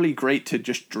generally great to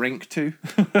just drink to.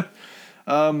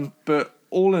 But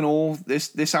all in all,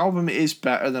 this album is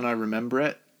better than I remember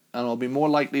it, and I'll be more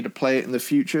likely to play it in the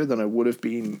future than I would have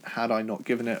been had I not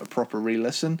given it a proper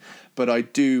re-listen. But I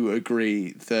do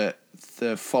agree that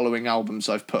the following albums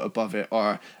I've put above it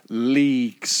are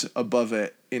leagues above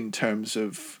it in terms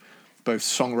of both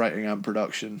songwriting and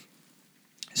production.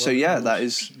 So yeah, that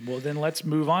is... Well, then let's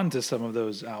move on to some of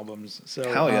those albums. So,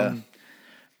 hell yeah.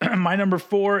 My number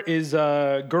 4 is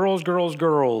Girls, Girls,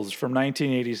 Girls from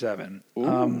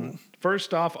 1987.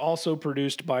 First off, also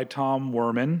produced by Tom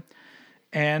Werman.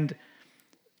 And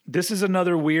this is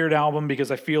another weird album because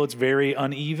I feel it's very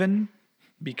uneven,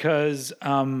 because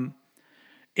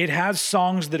it has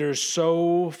songs that are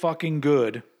so fucking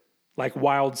good, like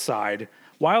Wild Side.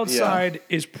 Wild Side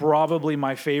is probably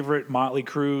my favorite Motley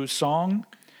Crue song.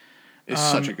 It's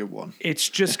such a good one. It's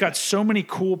just got so many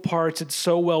cool parts. It's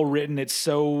so well written. It's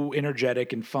so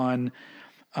energetic and fun.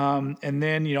 And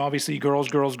then, you know, obviously Girls,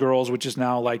 Girls, Girls, which is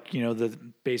now like, you know, the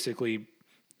basically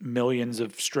millions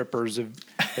of strippers have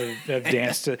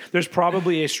danced to. There's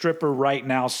probably a stripper right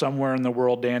now somewhere in the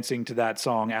world dancing to that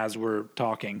song as we're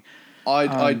talking.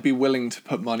 I'd be willing to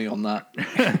put money on that.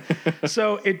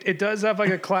 So it does have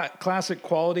like a classic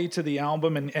quality to the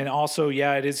album. And also,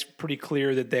 yeah, it is pretty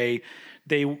clear that they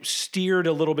steered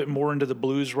a little bit more into the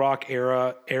blues rock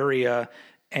area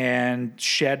and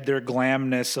shed their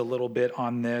glamness a little bit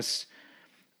on this.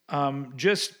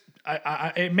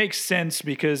 It makes sense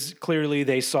because clearly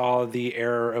they saw the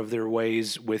error of their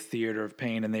ways with Theater of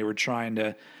Pain, and they were trying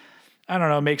to, I don't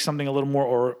know, make something a little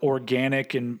more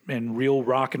organic and real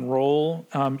rock and roll,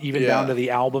 even down to the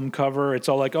album cover. It's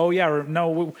all like, oh yeah,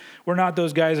 no, we're not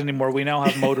those guys anymore. We now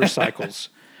have motorcycles.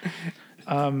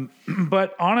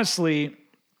 But honestly,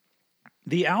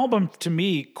 the album to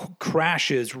me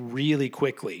crashes really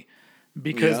quickly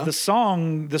because the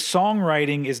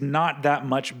songwriting is not that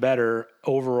much better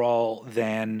overall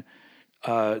than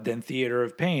Theater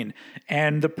of Pain,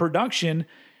 and the production.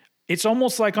 It's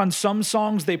almost like on some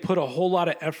songs they put a whole lot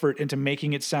of effort into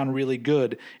making it sound really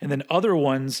good, and then other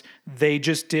ones they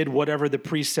just did whatever the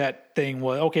preset thing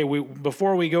was. Okay,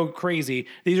 before we go crazy,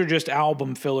 these are just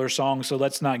album filler songs, so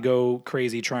let's not go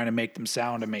crazy trying to make them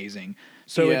sound amazing.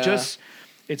 So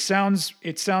it sounds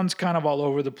kind of all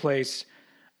over the place,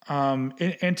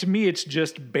 and to me it's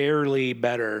just barely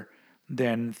better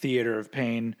than Theater of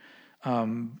Pain,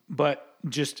 but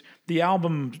just the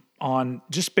album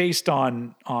based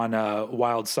on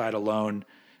Wild Side alone,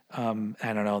 I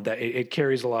don't know, that it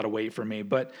carries a lot of weight for me.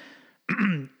 But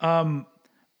a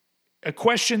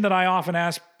question that I often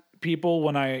ask people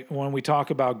when we talk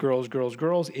about Girls, Girls,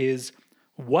 Girls is,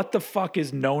 what the fuck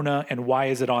is Nona and why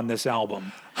is it on this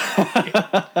album?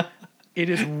 It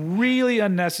is really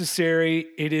unnecessary.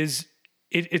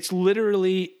 It's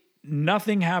literally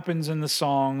nothing happens in the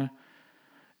song.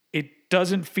 it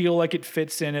doesn't feel like it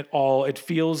fits in at all. It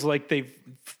feels like I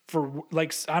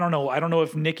don't know. I don't know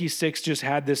if Nikki Sixx just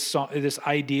had this song, this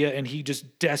idea, and he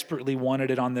just desperately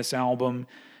wanted it on this album.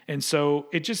 And so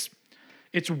it's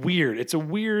weird. It's a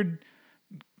weird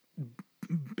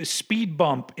speed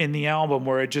bump in the album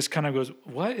where it just kind of goes,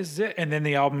 what is it? And then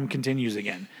the album continues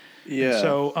again. Yeah. And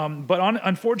so,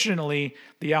 unfortunately,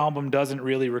 the album doesn't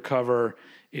really recover.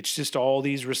 It's just all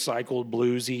these recycled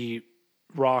bluesy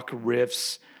rock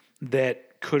riffs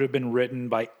that could have been written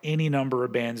by any number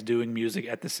of bands doing music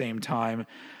at the same time.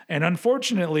 And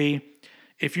unfortunately,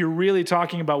 if you're really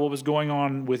talking about what was going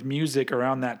on with music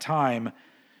around that time,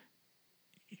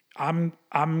 my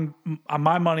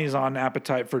money's on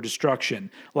Appetite for Destruction.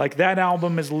 Like, that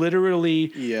album is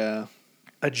literally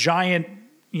a giant,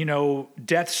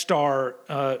 Death Star,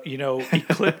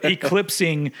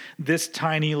 eclipsing this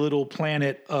tiny little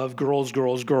planet of girls,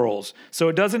 girls, girls. So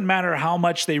it doesn't matter how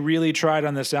much they really tried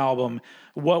on this album,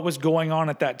 what was going on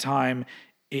at that time,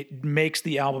 it makes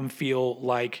the album feel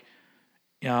like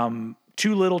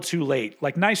too little, too late.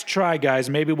 Like, nice try, guys.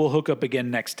 Maybe we'll hook up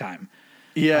again next time.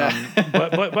 Yeah.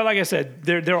 But like I said,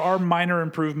 there are minor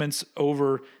improvements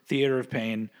over Theater of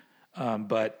Pain,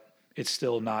 but it's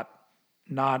still not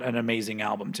an amazing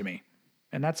album to me.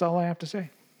 And that's all I have to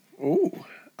say. Ooh.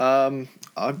 I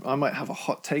might have a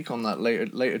hot take on that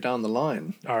later down the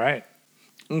line. All right.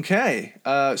 Okay.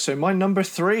 So my number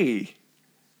 3.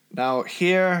 Now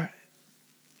here,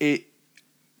 it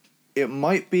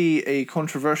might be a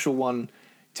controversial one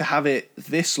to have it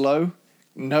this low,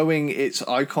 knowing its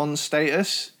icon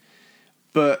status,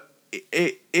 but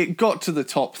it got to the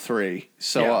top 3.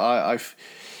 So yeah.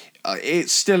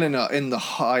 It's still in the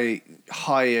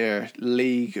higher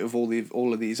league of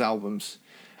all of these albums,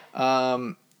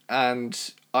 and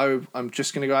I'm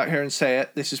just gonna go out here and say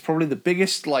it. This is probably the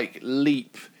biggest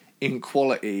leap in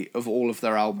quality of all of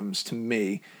their albums to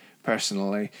me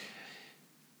personally.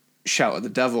 Shout at the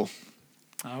Devil.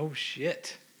 Oh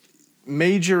shit.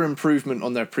 Major improvement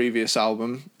on their previous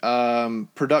album.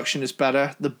 Production is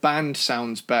better. The band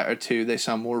sounds better too. They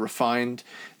sound more refined.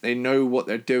 They know what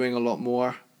they're doing a lot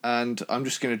more. And I'm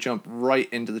just going to jump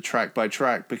right into the track by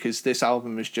track because this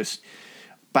album is just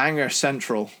banger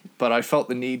central. But I felt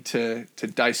the need to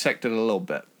dissect it a little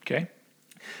bit. Okay.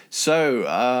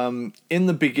 So, in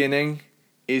the beginning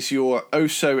is your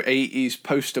oh-so 80s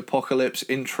post-apocalypse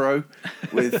intro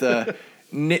with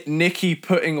Nikki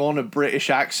putting on a British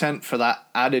accent for that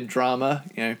added drama.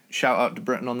 Shout out to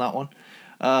Britain on that one.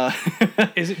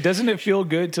 Doesn't it feel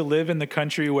good to live in the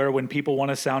country where when people want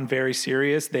to sound very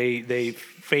serious, they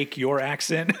fake your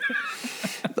accent?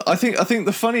 I think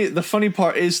the funny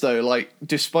part is though,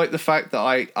 despite the fact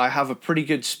that I have a pretty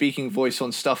good speaking voice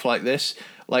on stuff like this,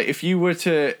 if you were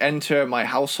to enter my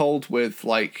household with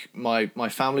my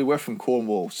family, we're from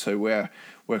Cornwall, so we're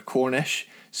Cornish.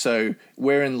 So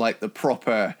we're in the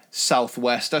proper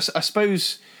southwest. I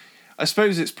suppose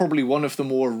it's probably one of the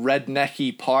more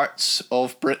rednecky parts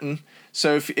of Britain.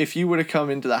 So if you were to come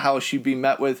into the house, you'd be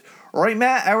met with, "Right,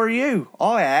 Matt, how are you?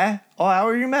 Oh yeah. Oh, how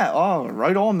are you, Matt? Oh,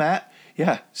 right on, Matt.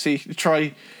 Yeah. See,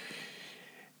 try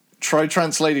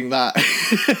translating that."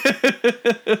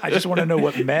 I just want to know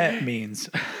what Matt means.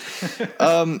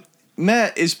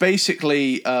 Matt is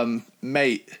basically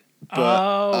mate.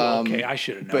 But, okay. I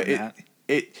should have known that.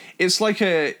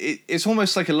 It's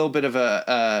almost like a little bit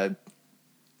of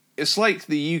it's like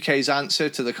the UK's answer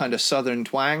to the kind of southern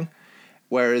twang,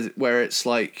 where it's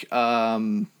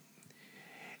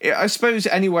I suppose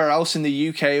anywhere else in the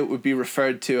UK it would be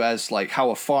referred to as how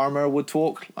a farmer would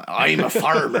talk. I'm a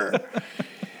farmer.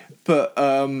 But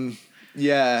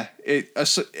yeah,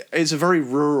 it's a very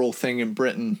rural thing in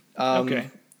Britain. Okay.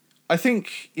 I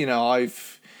think the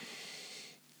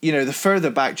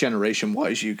further back generation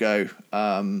wise you go,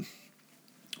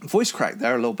 voice crack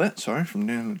there a little bit. Sorry, from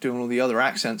doing all the other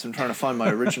accents. I'm trying to find my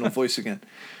original voice again.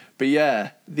 But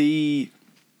yeah, the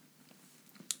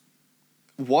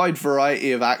wide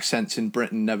variety of accents in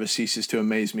Britain never ceases to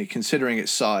amaze me, considering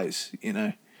its size,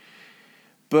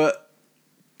 But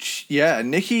yeah,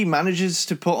 Nikki manages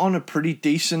to put on a pretty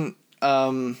decent.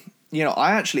 I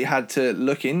actually had to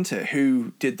look into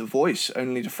who did the voice,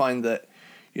 only to find that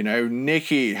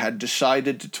Nikki had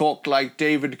decided to talk like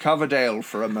David Coverdale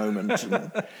for a moment.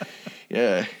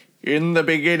 Yeah, in the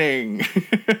beginning.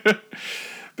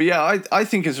 But yeah, I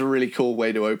think it's a really cool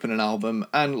way to open an album.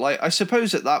 And I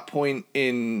suppose at that point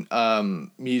in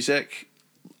music,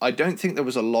 I don't think there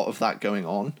was a lot of that going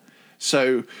on.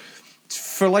 So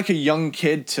for a young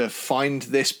kid to find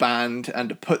this band and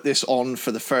to put this on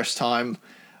for the first time,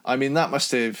 I mean, that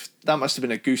must have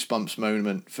been a goosebumps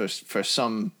moment for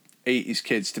some 80s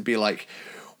kids to be like,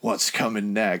 what's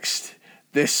coming next?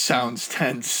 This sounds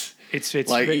tense. It's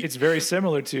very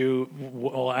similar to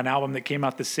an album that came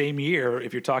out the same year.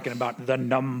 If you're talking about the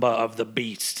number of the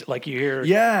beast, like you hear,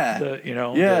 but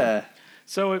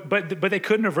they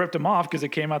couldn't have ripped them off because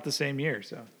it came out the same year.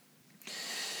 So,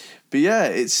 but yeah,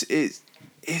 it's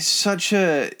such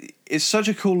a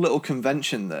cool little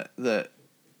convention that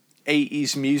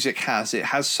 80s music has. It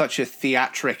has such a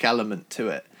theatric element to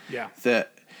it. Yeah,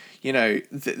 that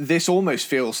this almost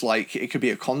feels like it could be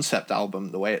a concept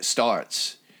album the way it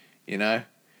starts. And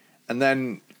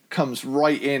then comes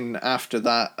right in after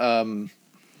that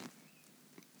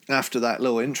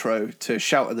little intro to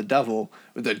Shout at the Devil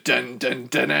with the dun dun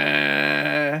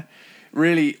dun.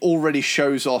 Really already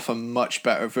shows off a much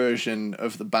better version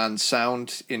of the band's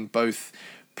sound in both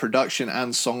production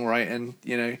and songwriting.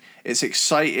 It's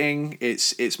exciting.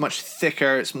 It's much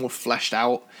thicker. It's more fleshed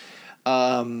out.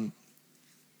 And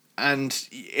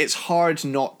it's hard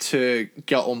not to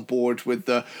get on board with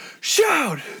the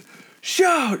shout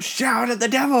at the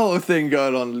devil thing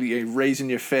going on, raising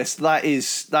your fist. That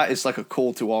is like a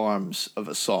call to arms of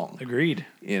a song. Agreed.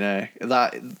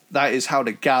 That is how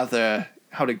to gather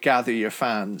your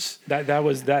fans. That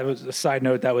was a side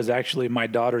note. That was actually my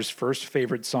daughter's first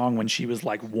favorite song when she was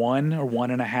like 1 or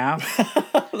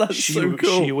 1.5. That's so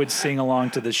cool. She would sing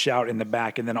along to the shout in the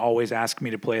back and then always ask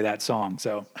me to play that song.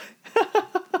 So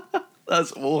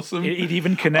that's awesome. It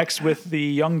even connects with the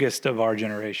youngest of our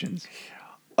generations.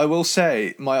 I will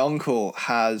say my uncle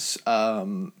has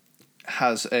I've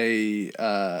got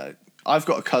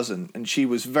a cousin, and she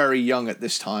was very young at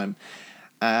this time,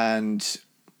 and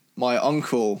my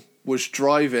uncle was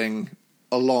driving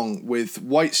along with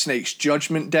Whitesnake's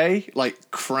Judgment Day, like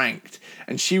cranked,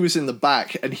 and she was in the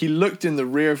back, and he looked in the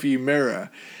rearview mirror,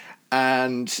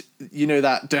 and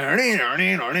that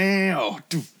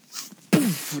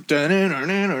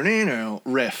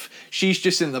riff. She's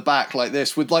just in the back like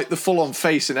this with like the full-on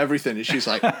face and everything, and she's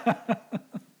like,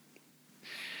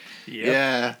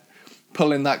 yeah,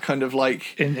 pulling that kind of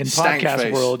like in podcast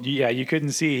face. World. Yeah, you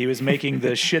couldn't see he was making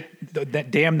the shit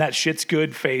that damn that shit's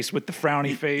good face with the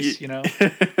frowny face. You know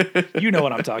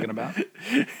what I'm talking about.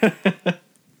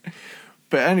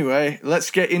 But anyway,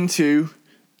 let's get into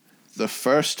the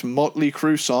first Motley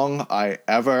Crue song I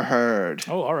ever heard.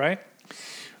 Oh, all right.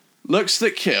 Looks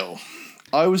That Kill.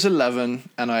 I was 11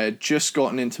 and I had just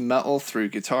gotten into metal through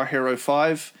Guitar Hero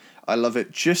 5. I love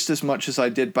it just as much as I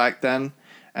did back then,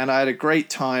 and I had a great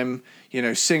time,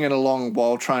 singing along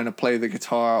while trying to play the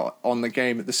guitar on the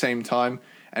game at the same time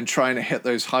and trying to hit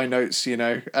those high notes,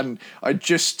 and I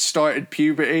just started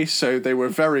puberty, so they were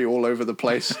very all over the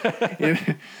place.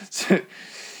 So,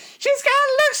 she's got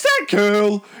looks that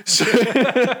cool. So,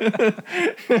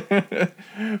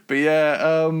 but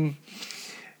yeah,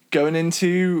 going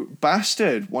into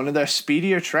Bastard, one of their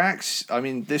speedier tracks. I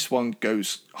mean, this one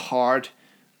goes hard.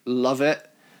 Love it.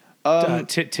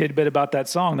 Tidbit about that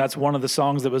song. That's one of the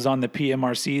songs that was on the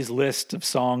PMRC's list of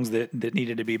songs that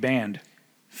needed to be banned.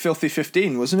 Filthy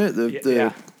 15, wasn't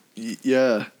it?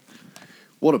 Yeah.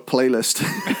 What a playlist.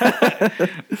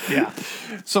 Yeah.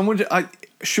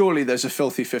 Surely there's a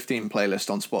Filthy 15 playlist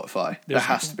on Spotify. There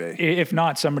has to be. If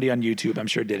not, somebody on YouTube, I'm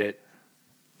sure, did it.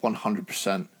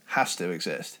 100%. Has to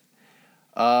exist.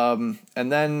 And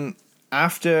then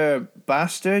after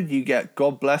Bastard, you get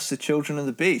God Bless the Children of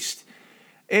the Beast.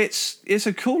 It's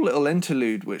a cool little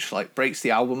interlude which like breaks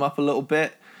the album up a little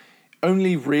bit.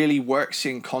 Only really works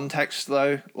in context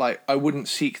though. Like I wouldn't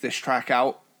seek this track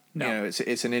out. No.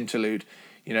 It's an interlude.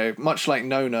 Much like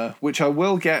Nona, which I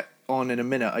will get on in a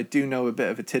minute. I do know a bit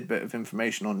of a tidbit of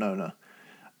information on Nona.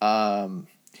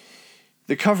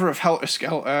 The cover of Helter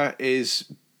Skelter is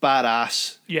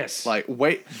badass. Yes. Like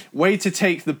way to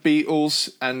take the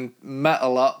Beatles and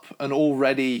metal up an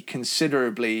already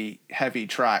considerably heavy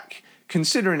track,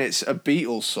 considering it's a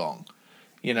Beatles song,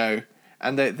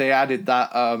 and they added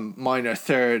that minor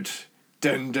third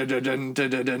dun dun dun dun dun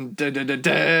dun dun dun dun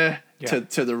dun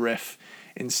to the riff,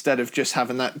 instead of just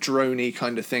having that drony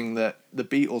kind of thing that the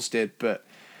Beatles did. But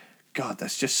God,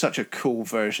 that's just such a cool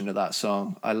version of that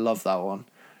song. I love that one.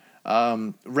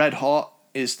 Red Hot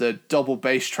is the double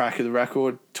bass track of the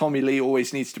record. Tommy Lee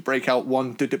always needs to break out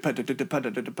one.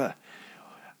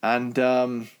 And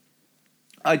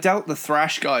I doubt the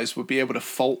thrash guys would be able to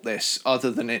fault this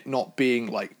other than it not being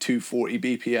like 240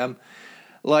 BPM.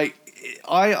 Like,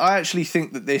 I actually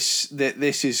think that this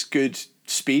is good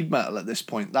speed metal at this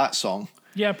point, that song.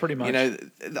 Yeah, pretty much.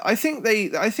 I think they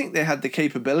had the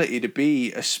capability to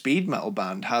be a speed metal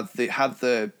band had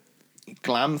the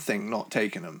glam thing not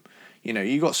taken them.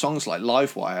 You got songs like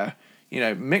Livewire,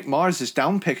 Mick Mars is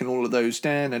downpicking all of those.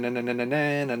 That's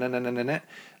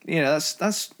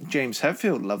James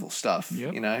Hetfield level stuff.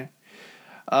 Yep.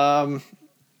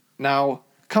 Now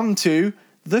come to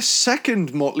the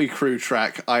second Motley Crue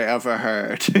track I ever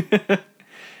heard,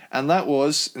 and that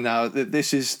was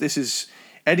this is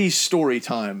Eddie's story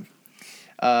time.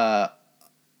 I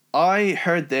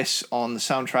heard this on the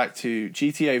soundtrack to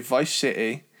GTA Vice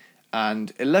City,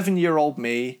 and 11-year-old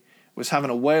me was having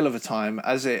a whale of a time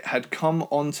as it had come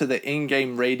onto the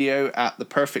in-game radio at the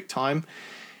perfect time.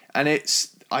 And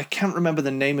I can't remember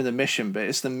the name of the mission, but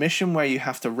it's the mission where you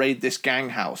have to raid this gang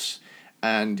house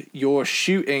and you're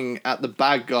shooting at the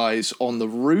bad guys on the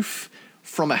roof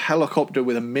from a helicopter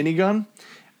with a minigun.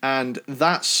 And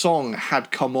that song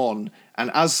had come on,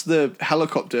 and as the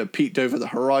helicopter peeked over the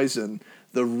horizon,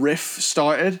 the riff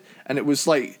started, and it was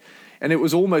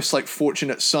almost like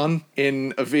Fortunate Son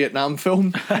in a Vietnam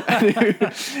film.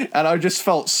 And I just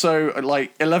felt so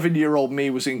like 11-year-old me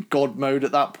was in God mode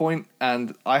at that point,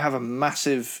 and I have a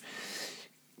massive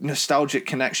nostalgic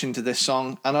connection to this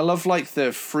song. And I love like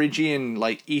the Phrygian,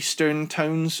 like Eastern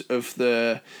tones of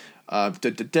the and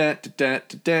then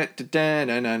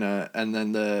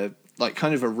the like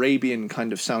kind of Arabian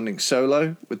kind of sounding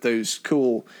solo with those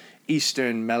cool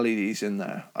Eastern melodies in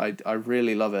there. I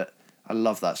really love it. I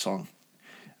love that song.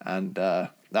 And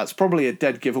that's probably a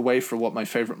dead giveaway for what my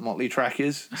favorite Motley track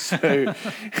is. So,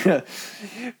 but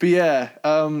yeah,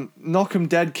 Knock 'Em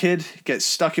Dead Kid gets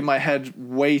stuck in my head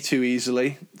way too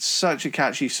easily. It's such a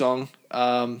catchy song.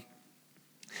 I've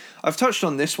touched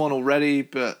on this one already,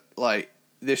 but like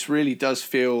this really does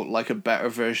feel like a better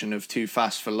version of Too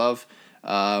Fast for Love.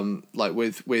 Like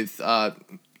with not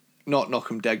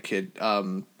Knock 'Em Dead Kid.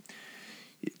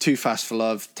 Too Fast for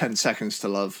Love, 10 Seconds to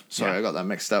Love. Sorry, I got that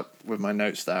mixed up with my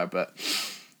notes there, but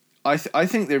I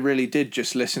think they really did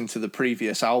just listen to the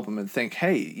previous album and think,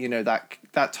 hey,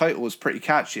 that title was pretty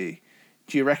catchy.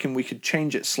 Do you reckon we could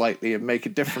change it slightly and make a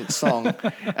different song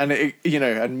and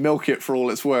and milk it for all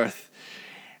it's worth?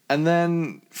 And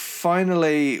then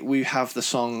finally we have the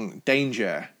song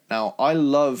Danger. Now, I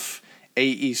love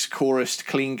 80s chorused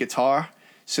clean guitar,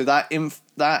 so that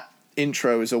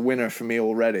intro is a winner for me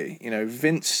already.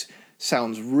 Vince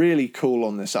sounds really cool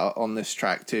on this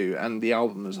track too, and the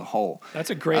album as a whole. That's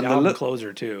a great album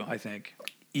closer too, I think.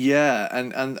 Yeah,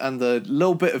 and the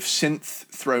little bit of synth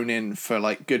thrown in for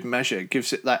like good measure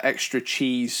gives it that extra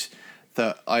cheese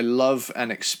that I love and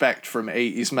expect from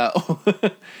 80s metal.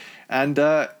 And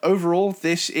overall,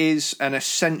 this is an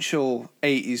essential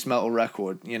 80s metal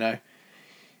record,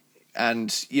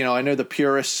 And, I know the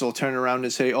purists will turn around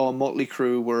and say, oh, Motley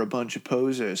Crue were a bunch of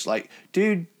posers. Like,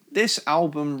 dude, this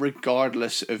album,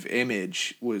 regardless of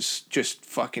image, was just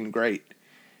fucking great.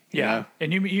 Yeah.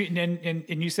 And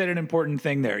you said an important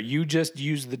thing there. You just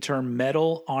used the term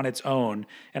metal on its own.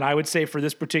 And I would say for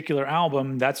this particular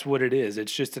album, that's what it is.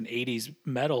 It's just an 80s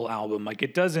metal album. Like,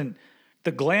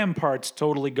 the glam part's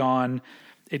totally gone.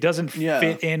 It doesn't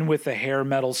fit in with the hair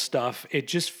metal stuff. It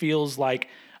just feels like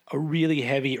a really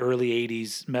heavy early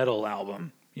 80s metal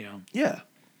album, Yeah.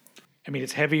 I mean,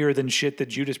 it's heavier than shit that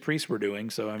Judas Priest were doing.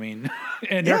 So, I mean,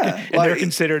 they're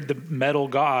considered the metal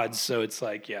gods. So it's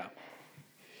like, yeah.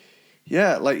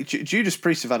 Yeah, like Judas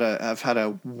Priest have had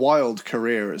a wild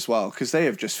career as well, because they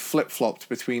have just flip-flopped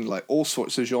between like all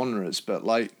sorts of genres, but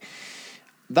like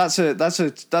that's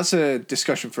a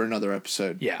discussion for another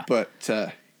episode. Yeah. But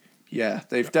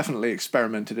they've definitely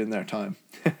experimented in their time.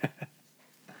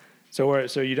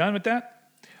 So you done with that?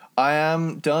 I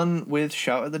am done with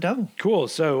Shout at the Devil. Cool.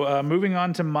 So moving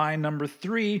on to my number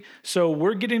 3. So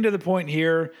we're getting to the point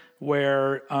here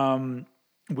where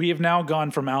we have now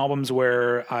gone from albums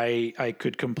where I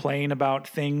could complain about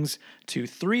things to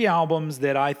 3 albums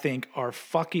that I think are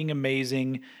fucking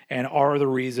amazing and are the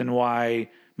reason why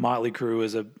Motley Crue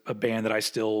is a band that I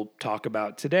still talk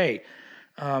about today.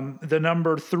 The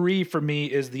number 3 for me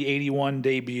is the 81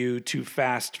 debut, Too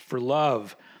Fast for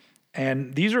Love.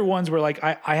 And these are ones where like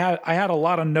I had a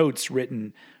lot of notes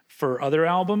written for other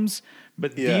albums,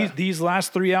 but these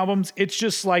last 3 albums, it's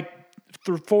just like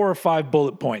 4 or 5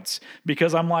 bullet points,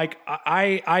 because I'm like,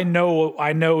 I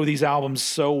know these albums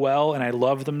so well and I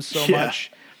love them so much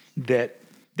that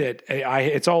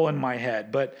it's all in my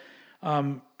head. But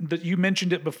you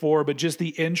mentioned it before, but just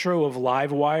the intro of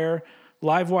Livewire.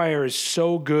 Livewire is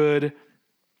so good.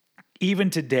 Even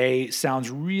today, sounds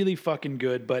really fucking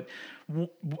good. But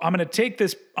I'm going to take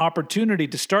this opportunity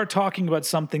to start talking about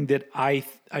something that I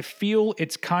feel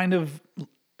it's kind of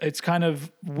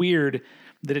weird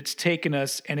that it's taken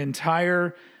us an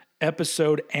entire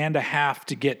episode and a half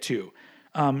to get to.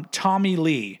 Tommy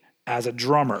Lee as a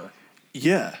drummer.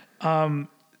 Yeah.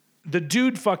 the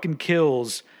dude fucking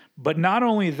kills. But not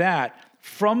only that,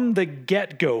 from the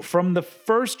get-go, from the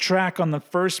first track on the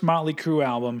first Motley Crue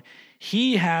album,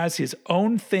 he has his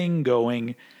own thing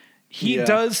going. He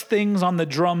does things on the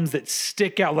drums that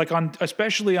stick out, like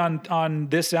especially on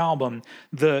this album,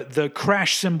 the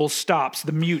crash cymbal stops,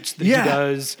 the mutes that he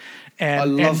does,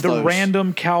 and the those.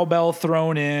 random cowbell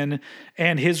thrown in,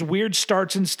 and his weird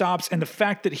starts and stops, and the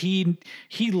fact that he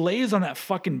lays on that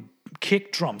fucking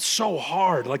kick drum so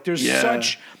hard, like there's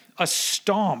such a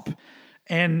stomp,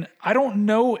 and I don't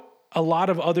know a lot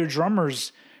of other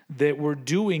drummers that were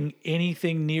doing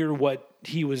anything near what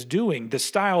he was doing, the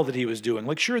style that he was doing.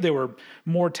 Like, sure, there were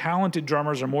more talented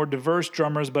drummers or more diverse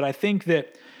drummers, but I think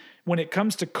that when it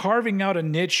comes to carving out a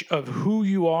niche of who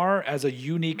you are as a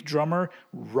unique drummer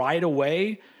right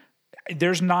away,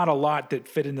 there's not a lot that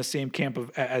fit in the same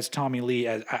camp as Tommy Lee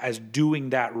as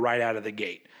doing that right out of the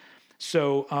gate.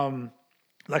 So,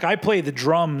 like, I play the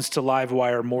drums to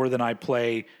Livewire more than I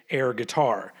play air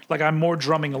guitar. Like, I'm more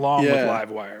drumming along with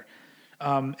Livewire.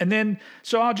 And then,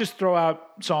 so I'll just throw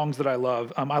out songs that I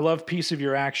love. I love Piece of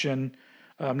Your Action.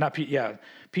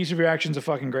 Piece of Your Action's a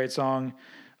fucking great song.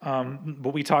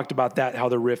 But we talked about that, how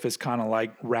the riff is kind of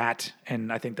like Rat,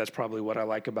 and I think that's probably what I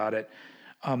like about it.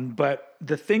 But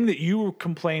the thing that you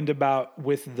complained about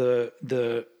with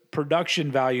the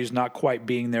production values not quite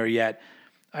being there yet,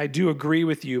 I do agree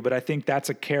with you, but I think that's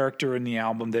a character in the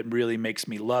album that really makes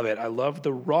me love it. I love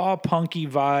the raw, punky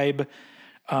vibe.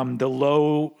 The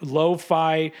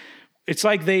lo-fi,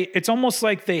 it's almost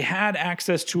like they had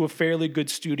access to a fairly good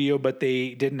studio, but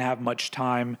they didn't have much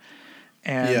time.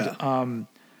 And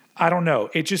I don't know.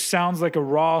 It just sounds like a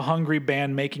raw, hungry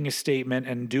band making a statement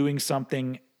and doing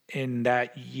something in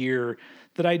that year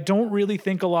that I don't really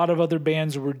think a lot of other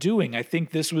bands were doing. I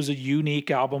think this was a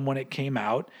unique album when it came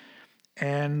out,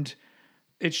 and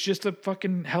it's just a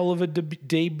fucking hell of a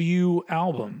debut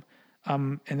album.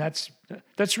 And that's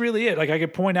really it. Like, I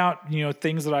could point out,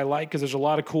 things that I like, because there's a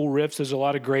lot of cool riffs. There's a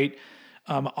lot of great,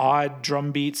 odd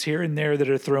drum beats here and there that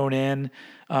are thrown in.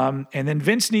 And then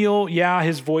Vince Neil,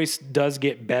 his voice does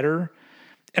get better.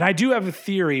 And I do have a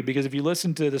theory, because if you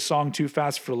listen to the song Too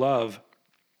Fast for Love,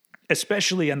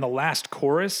 especially in the last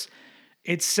chorus,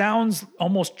 it sounds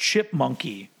almost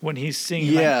chipmunky when he's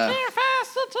singing. Yeah. Like, too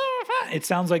fast. It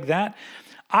sounds like that.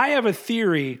 I have a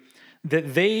theory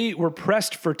that they were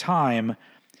pressed for time.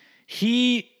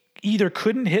 He either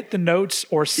couldn't hit the notes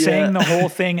or sang the whole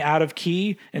thing out of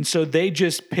key, and so they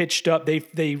just pitched up.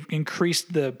 They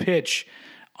increased the pitch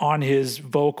on his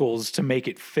vocals to make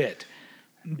it fit.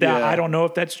 I don't know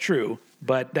if that's true,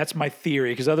 but that's my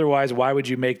theory, because otherwise, why would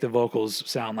you make the vocals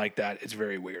sound like that? It's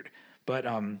very weird. But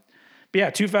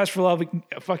yeah, Too Fast for Love,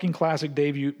 a fucking classic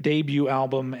debut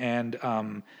album, and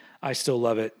I still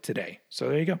love it today. So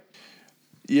there you go.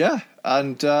 Yeah,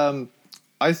 and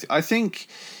I think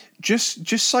just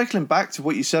cycling back to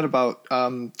what you said about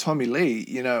Tommy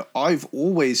Lee, I've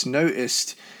always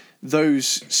noticed those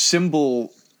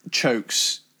cymbal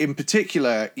chokes in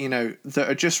particular, that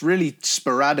are just really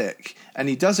sporadic, and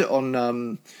he does it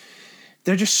on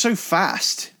they're just so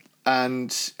fast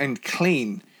and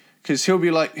clean, because he'll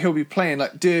be playing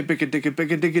like and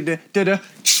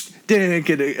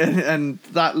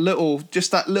that little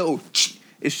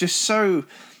it's just so,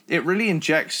 it really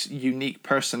injects unique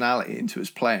personality into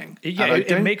his playing.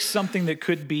 It makes something that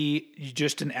could be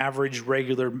just an average,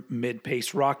 regular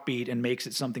mid-pace rock beat and makes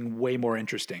it something way more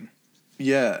interesting.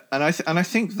 Yeah, and I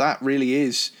think that really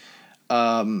is.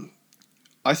 I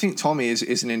think Tommy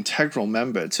is an integral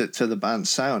member to the band's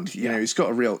sound. He's got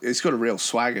a real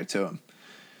swagger to him.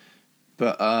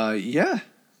 But yeah.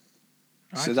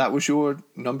 Right. So that was your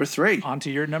number 3. On to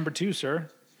your number 2,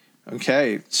 sir.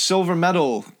 Okay, silver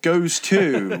medal goes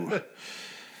to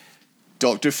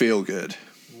Dr. Feelgood.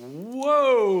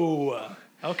 Whoa.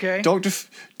 Okay. Dr.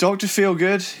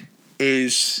 Feelgood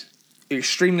is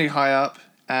extremely high up,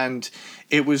 and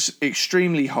it was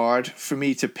extremely hard for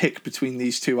me to pick between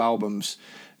these two albums,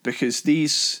 because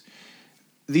these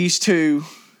two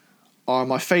are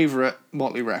my favorite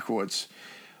Motley records.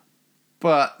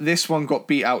 But this one got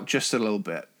beat out just a little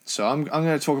bit. So I'm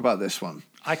going to talk about this one.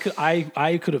 I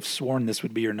could have sworn this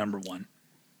would be your number 1.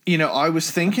 I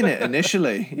was thinking it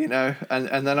initially,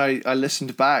 and then I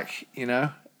listened back,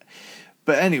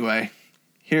 But anyway,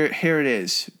 here it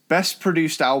is. Best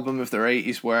produced album of their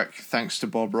 80s work, thanks to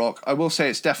Bob Rock. I will say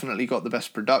it's definitely got the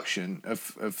best production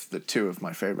of the two of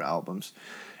my favorite albums.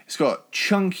 It's got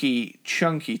chunky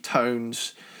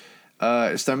tones.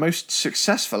 It's their most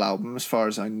successful album, as far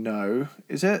as I know.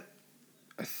 Is it?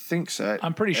 I think so.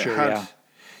 I'm pretty sure,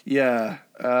 yeah.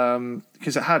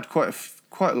 Because it had quite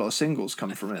a lot of singles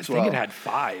come from it as well. I think it had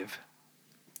 5.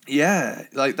 Yeah,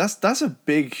 like that's a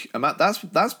big amount.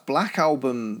 That's Black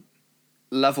Album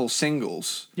level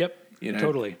singles. Yep. You know,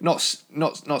 Totally. not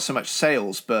so much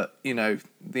sales, but you know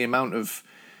the amount of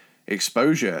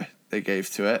exposure they gave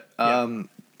to it. Yeah.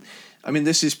 I mean,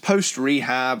 this is post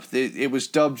rehab. It was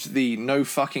dubbed the No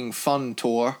Fucking Fun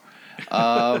Tour.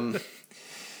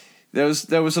 There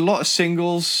was a lot of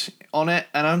singles on it,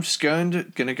 and I'm just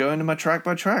gonna go into my track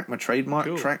by track, my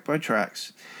trademark track by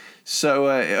tracks. So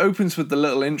it opens with the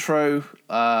little intro,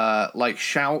 like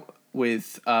Shout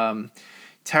with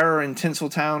Terror in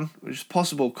Tinseltown, which is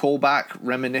possible callback,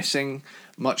 reminiscing,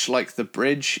 much like the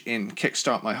bridge in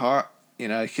Kickstart My Heart. You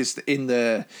know, because in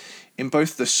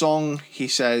both the song, he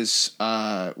says,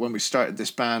 when we started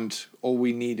this band, all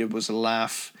we needed was a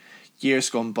laugh. Years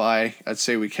gone by, I'd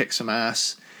say we kicked some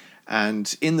ass.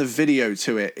 And in the video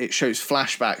to it, it shows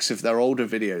flashbacks of their older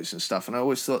videos and stuff. And I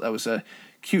always thought that was a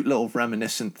cute little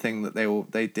reminiscent thing that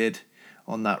they did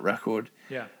on that record.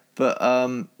 Yeah. But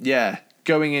yeah,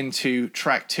 going into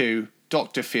track 2,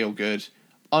 Dr. Feelgood,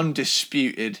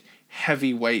 undisputed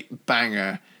heavyweight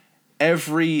banger.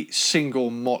 Every single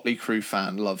Motley Crue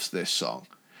fan loves this song.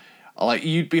 Like,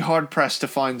 you'd be hard pressed to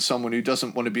find someone who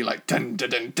doesn't want to be like dun dun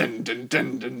dun dun dun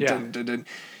dun dun dun dun dun.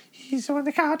 He's on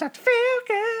the car, Dr.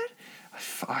 Feelgood.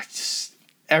 I just,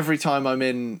 every time I'm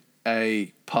in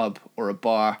a pub or a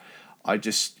bar, I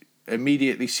just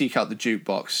immediately seek out the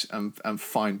jukebox and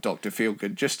find Dr.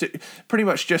 Feelgood pretty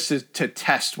much just to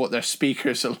test what their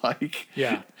speakers are like.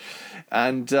 Yeah.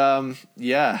 And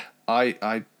yeah,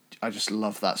 I just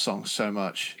love that song so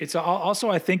much. It's also,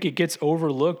 I think it gets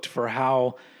overlooked for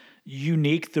how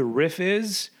unique the riff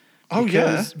is.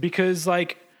 Because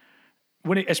like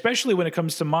especially when it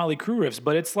comes to Motley Crue riffs,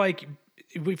 but it's like,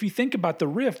 if you think about the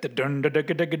riff, the dun dun dun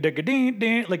dun dun dun dun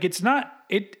dun, like it's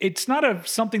not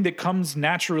something that comes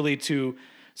naturally to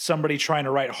somebody trying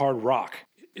to write hard rock.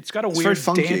 It's got a weird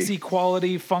dancey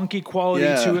quality, funky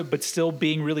quality to it, but still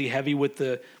being really heavy with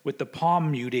the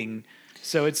palm muting.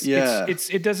 So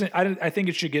it doesn't. I think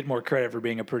it should get more credit for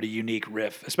being a pretty unique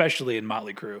riff, especially in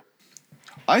Motley Crue.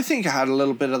 I think it had a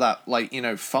little bit of that, like, you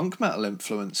know, funk metal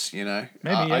influence. You know,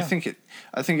 maybe. Yeah. I think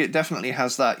it definitely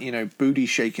has that, you know, booty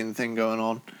shaking thing going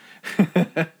on.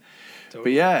 Totally.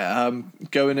 But yeah,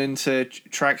 going into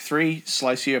track 3,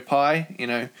 Slice of Your Pie. You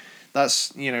know,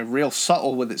 that's, you know, real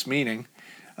subtle with its meaning.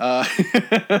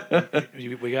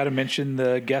 We got to mention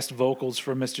the guest vocals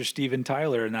from Mr. Steven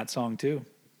Tyler in that song too.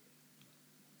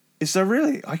 Is there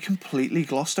really? I completely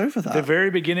glossed over that. The very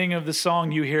beginning of the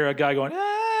song, you hear a guy going,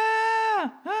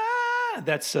 ah, ah.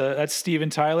 That's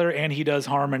Steven Tyler, and he does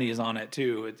harmonies on it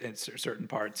too in certain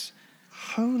parts.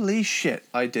 Holy shit!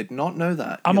 I did not know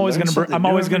that. I'm always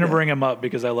gonna bring him up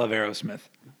because I love Aerosmith.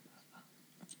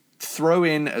 Throw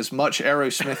in as much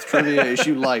Aerosmith trivia as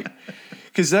you like,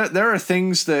 because there are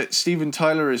things that Steven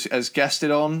Tyler has guested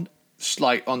on,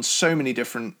 like on so many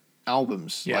different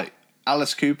albums. Yeah. Like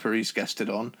Alice Cooper, he's guested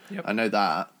on. Yep. I know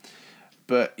that,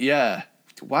 but yeah.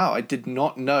 Wow, I did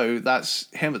not know that's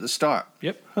him at the start.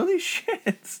 Yep. Holy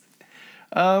shit.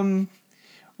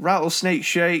 Rattlesnake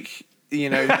Shake, you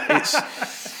know,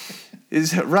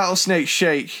 is Rattlesnake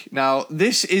Shake. Now,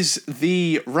 this is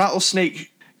the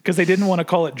Rattlesnake... Because they didn't want to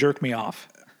call it Jerk Me Off.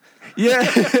 Yeah.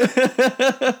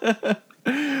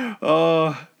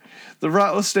 Oh, the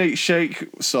Rattlesnake Shake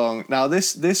song. Now,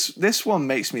 this one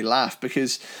makes me laugh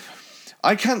because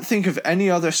I can't think of any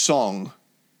other song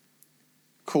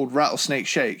called Rattlesnake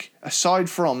Shake aside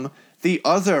from the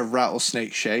other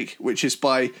Rattlesnake Shake, which is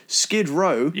by Skid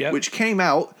Row, which came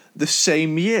out the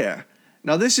same year.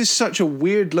 Now, this is such a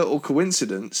weird little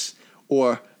coincidence,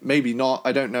 or maybe not.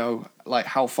 I don't know, like,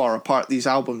 how far apart these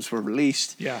albums were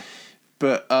released. Yeah.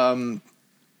 But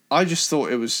I just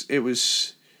thought it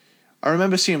was. I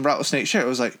remember seeing Rattlesnake Shake. I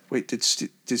was like, wait, did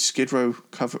Skid Row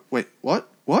cover? Wait, what?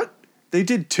 They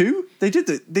did two? They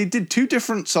did two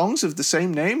different songs of the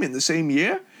same name in the same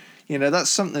year? You know, that's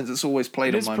something that's always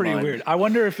played on my mind. It's pretty weird. I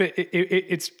wonder if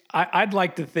it's... I'd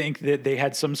like to think that they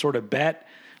had some sort of bet.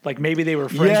 Like maybe they were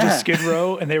friends with Skid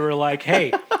Row and they were like,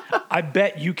 hey, I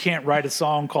bet you can't write a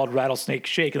song called Rattlesnake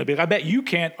Shake. And they'd be like, I bet you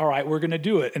can't. All right, we're going to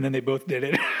do it. And then they both did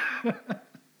it.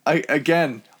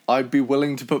 I'd be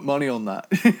willing to put money on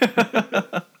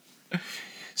that.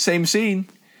 Same scene.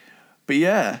 But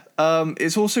yeah,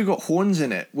 it's also got horns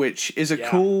in it, which is a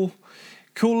cool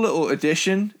little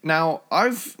addition. Now,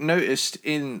 I've noticed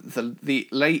in the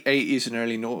late 80s and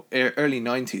early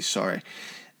 90s,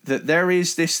 that there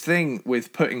is this thing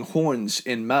with putting horns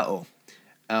in metal.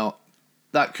 Now,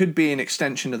 that could be an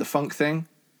extension of the funk thing,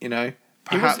 you know.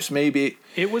 Maybe.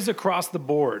 It was across the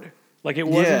board. Like, it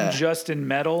wasn't just in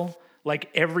metal. like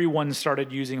everyone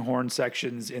started using horn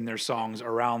sections in their songs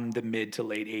around the mid to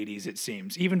late 80s, it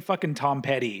seems. Even fucking Tom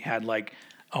Petty had like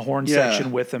a horn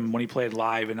section with him when he played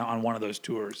live and on one of those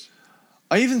tours.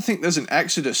 I even think there's an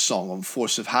Exodus song on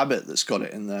Force of Habit that's got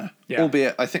it in there. Yeah.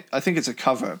 Albeit I think it's a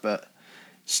cover, but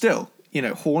still, you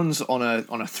know, horns on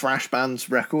a thrash band's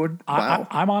record. Wow.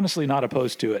 I'm honestly not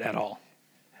opposed to it at all.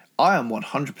 I am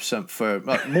 100% for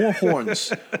more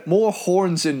horns. More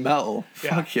horns in metal.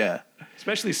 Yeah. Fuck yeah.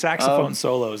 Especially saxophone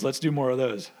solos. Let's do more of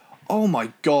those. Oh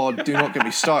my God, do not get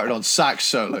me started on sax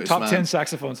solos, Top man. 10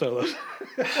 saxophone solos.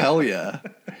 Hell yeah.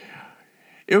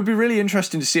 It would be really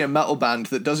interesting to see a metal band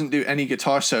that doesn't do any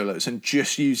guitar solos and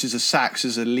just uses a sax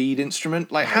as a lead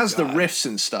instrument. Like, has the riffs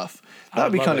and stuff. That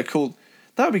would be kind of cool.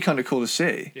 That would be kind of cool to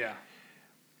see. Yeah.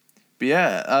 But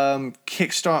yeah,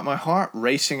 Kickstart My Heart,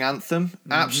 racing anthem,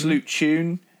 absolute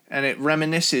tune. And it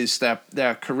reminisces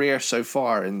their career so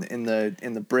far in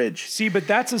the bridge. See, but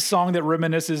that's a song that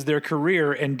reminisces their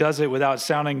career and does it without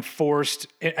sounding forced,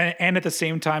 and at the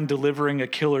same time delivering a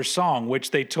killer song,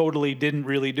 which they totally didn't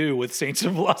really do with Saints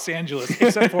of Los Angeles,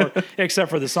 except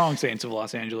for the song Saints of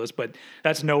Los Angeles. But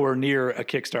that's nowhere near a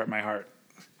Kickstart My Heart.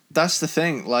 That's the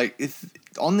thing. Like,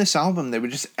 on this album, they were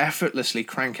just effortlessly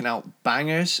cranking out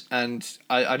bangers, and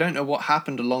I don't know what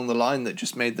happened along the line that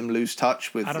just made them lose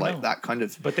touch with like that kind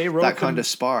of. But they wrote that kind of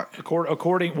spark.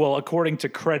 According to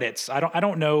credits, I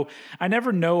don't know. I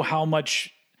never know how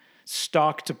much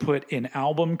stock to put in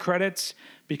album credits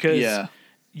because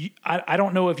I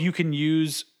don't know if you can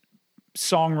use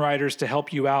songwriters to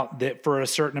help you out that for a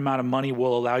certain amount of money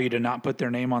will allow you to not put their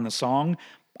name on the song.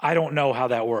 I don't know how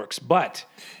that works, but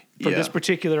for this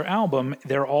particular album,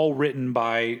 they're all written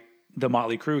by the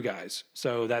Motley Crue guys.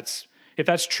 So if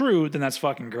that's true, then that's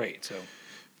fucking great. So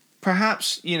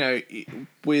perhaps, you know,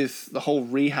 with the whole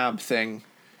Rehab thing,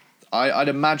 I'd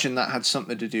imagine that had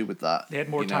something to do with that. They had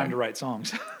more time to write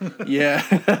songs. Yeah.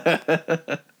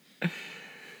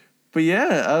 But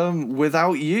yeah,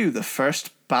 Without You, the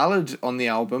first ballad on the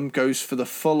album, goes for the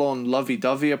full-on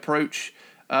lovey-dovey approach,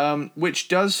 which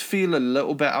does feel a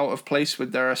little bit out of place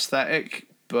with their aesthetic,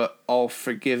 but I'll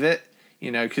forgive it, you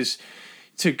know, because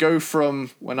to go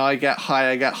from when I get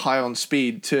high on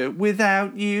speed to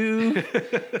Without You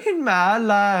in my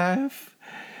life.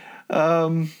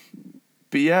 But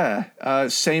yeah,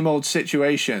 Same Old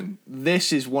Situation.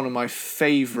 This is one of my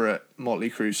favorite Motley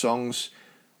Crue songs.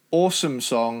 Awesome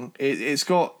song. It's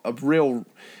got a real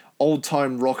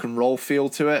old-time rock and roll feel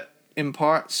to it in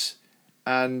parts,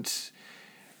 and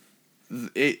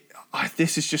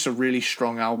this is just a really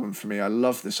strong album for me. I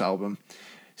love this album.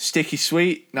 Sticky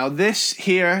Sweet. Now this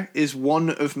here is one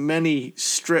of many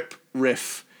strip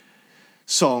riff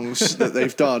songs that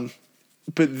they've done,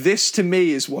 but this to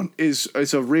me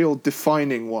is a real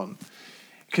defining one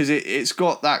because it's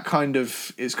got that kind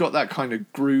of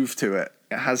groove to it.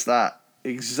 It has that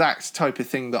exact type of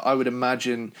thing that I would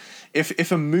imagine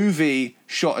if a movie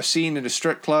shot a scene in a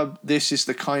strip club, this is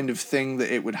the kind of thing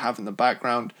that it would have in the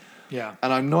background. Yeah.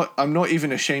 And I'm not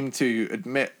even ashamed to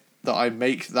admit that I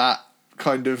make that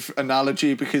kind of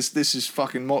analogy because this is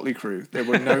fucking Motley Crue. They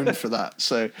were known for that.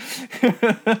 So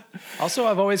also,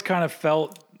 I've always kind of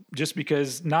felt, just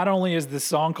because not only is this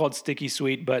song called Sticky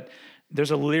Sweet, but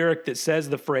there's a lyric that says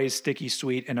the phrase Sticky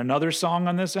Sweet in another song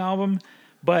on this album.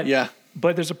 But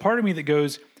there's a part of me that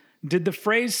goes, did the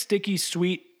phrase Sticky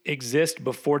Sweet exist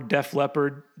before Def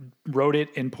Leppard wrote it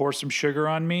in Pour Some Sugar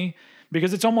on Me?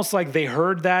 Because it's almost like they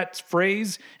heard that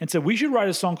phrase and said, we should write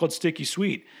a song called Sticky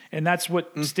Sweet. And that's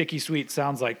what Sticky Sweet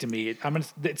sounds like to me.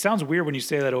 It sounds weird when you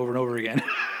say that over and over again.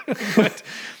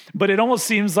 but it almost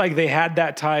seems like they had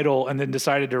that title and then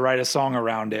decided to write a song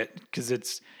around it, because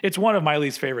it's one of my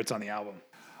least favorites on the album.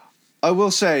 I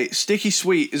will say, Sticky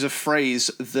Sweet is a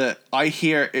phrase that I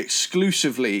hear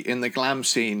exclusively in the glam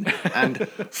scene and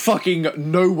fucking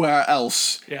nowhere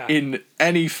else in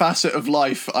any facet of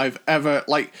life I've ever,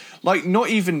 like not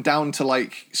even down to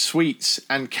like sweets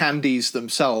and candies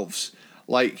themselves.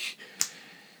 Like,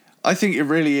 I think it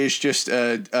really is just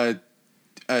a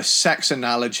sex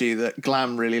analogy that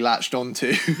glam really latched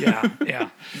onto. Yeah.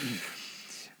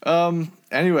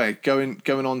 Anyway,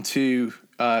 going on to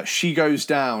She Goes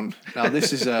Down. Now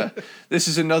this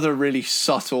is another really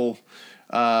subtle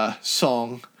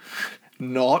song.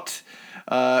 Not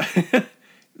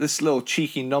this little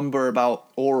cheeky number about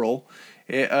oral.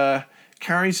 It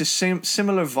carries a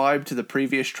similar vibe to the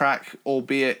previous track,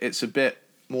 albeit it's a bit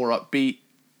more upbeat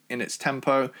in its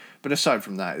tempo. But aside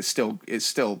from that, it's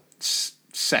still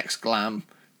sex glam.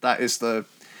 That's the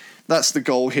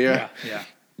goal here. Yeah.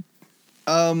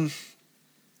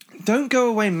 Don't Go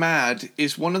Away Mad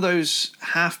is one of those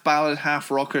half ballad,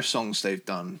 half rocker songs they've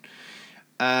done.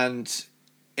 and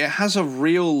it has a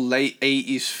real late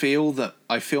 80s feel that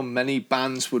I feel many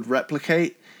bands would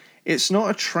replicate. It's not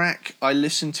a track I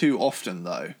listen to often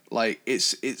though. Like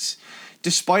it's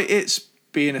despite its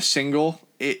being a single,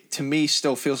 it to me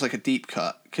still feels like a deep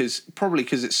cut probably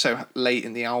because it's so late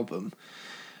in the album.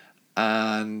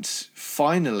 And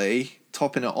finally,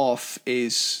 topping it off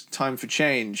is Time for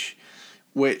Change,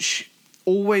 which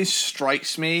always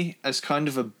strikes me as kind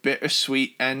of a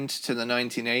bittersweet end to the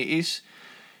 1980s.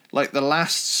 Like the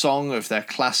last song of their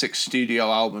classic studio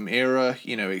album era,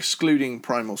 excluding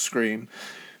Primal Scream.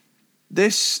 The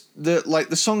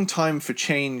song Time for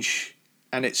Change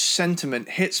and its sentiment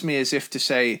hits me as if to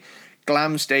say,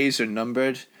 glam's days are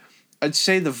numbered. I'd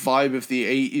say the vibe of the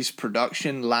 80s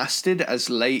production lasted as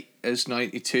late as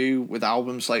 92 with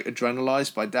albums like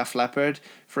Adrenalized by Def Leppard,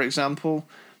 for example.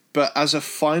 But as a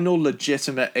final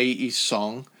legitimate 80s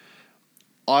song,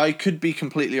 I could be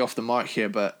completely off the mark here,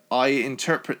 but I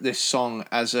interpret this song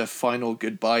as a final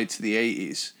goodbye to the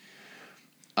 80s.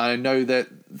 I know that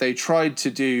they tried to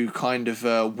do kind of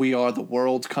a We Are the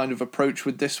World kind of approach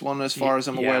with this one, as far as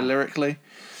I'm aware lyrically.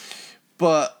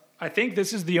 But I think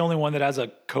this is the only one that has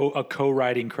a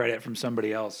co-writing credit from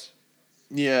somebody else.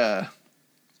 Yeah.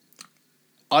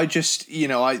 I just,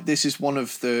 this is one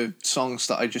of the songs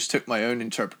that I just took my own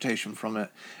interpretation from it.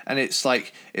 And it's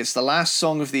the last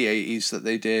song of the 80s that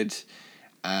they did.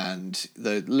 And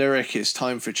the lyric is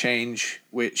Time for Change,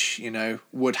 which,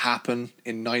 would happen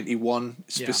in 91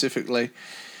 specifically. Yeah.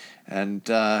 And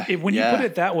when you put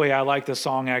it that way, I like the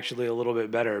song actually a little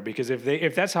bit better, because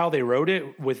if that's how they wrote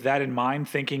it, with that in mind,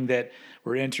 thinking that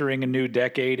we're entering a new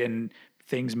decade and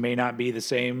things may not be the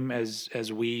same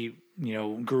as we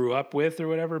grew up with or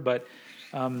whatever, but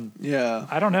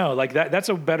I don't know, like that's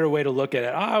a better way to look at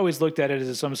it. I always looked at it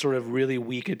as some sort of really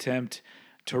weak attempt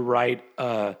to write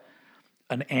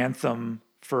an anthem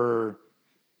for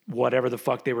whatever the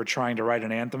fuck they were trying to write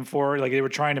an anthem for. Like they were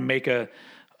trying to make a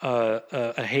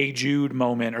Hey Jude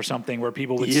moment or something where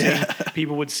people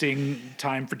would sing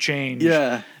Time for Change.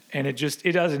 Yeah. And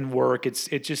it doesn't work.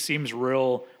 It just seems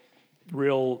real,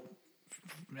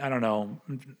 I don't know,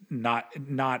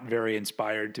 not very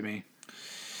inspired to me.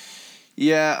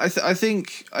 Yeah, I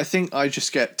think I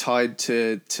just get tied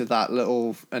to that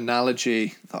little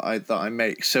analogy that I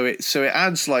make. So it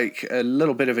adds like a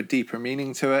little bit of a deeper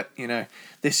meaning to it.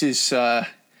 This is I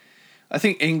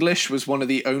think English was one of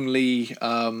the only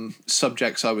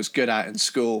subjects I was good at in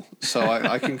school, so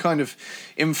I can kind of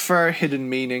infer hidden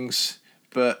meanings,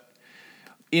 but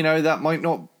that might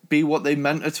not be what they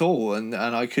meant at all, and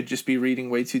I could just be reading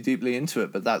way too deeply into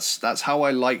it. But that's how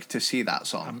I like to see that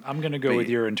song. I'm gonna go with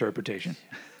your interpretation.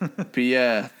 But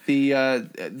yeah,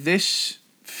 this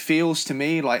feels to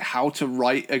me like how to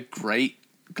write a great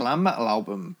glam metal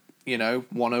album.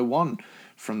 101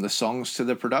 from the songs to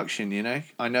the production.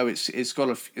 I know it's got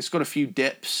a few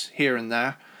dips here and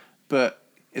there, but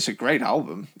it's a great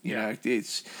album.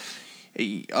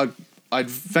 I'd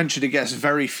venture to guess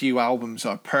very few albums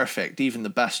are perfect, even the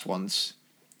best ones,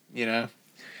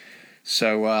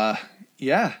 So,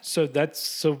 yeah. So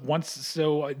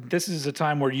this is a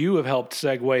time where you have helped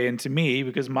segue into me,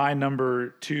 because my number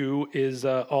 2 is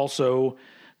also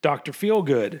Dr.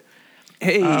 Feelgood.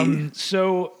 Hey.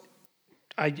 So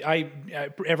I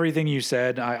everything you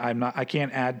said, I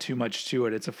can't add too much to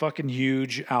it. It's a fucking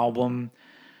huge album.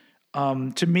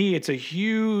 To me, it's a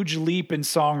huge leap in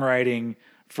songwriting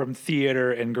from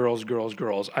Theater and Girls, Girls,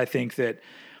 Girls. I think that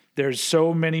there's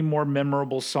so many more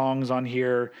memorable songs on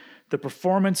here. The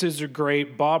performances are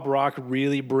great. Bob Rock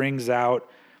really brings out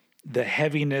the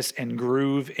heaviness and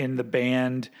groove in the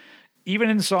band. Even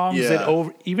in songs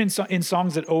in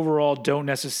songs that overall don't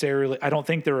necessarily, I don't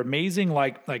think they're amazing,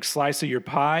 like Slice of Your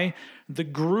Pie. The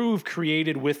groove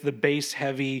created with the bass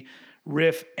heavy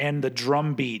riff and the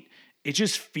drum beat, it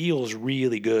just feels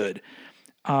really good.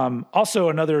 Also,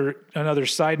 another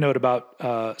side note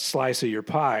about Slice of Your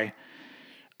Pie.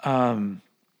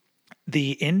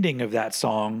 The ending of that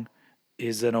song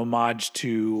is an homage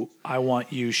to I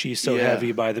Want You, She's So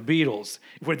Heavy by the Beatles,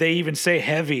 where they even say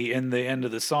heavy in the end of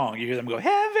the song. You hear them go,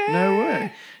 heavy. No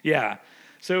way. Yeah.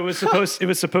 So it was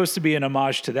supposed to be an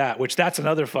homage to that, which that's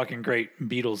another fucking great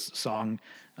Beatles song.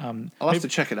 I'll have to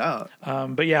check it out.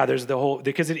 But yeah, there's the whole,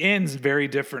 because it ends very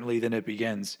differently than it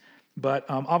begins. But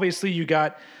obviously you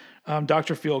got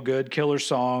Dr. Feelgood, killer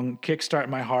song, Kickstart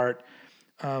My Heart.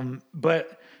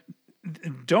 But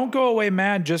Don't Go Away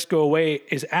Mad, Just Go Away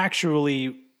is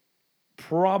actually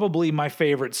probably my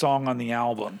favorite song on the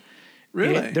album.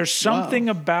 Really? There's something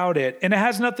about it, and it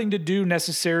has nothing to do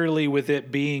necessarily with it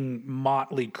being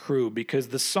Motley Crue, because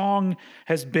the song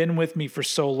has been with me for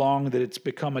so long that it's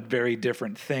become a very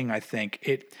different thing. I think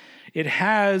it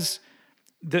has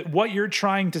that what you're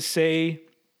trying to say.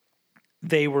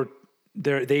 They were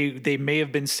there. They may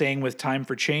have been saying with Time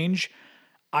for Change.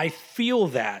 I feel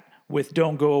that with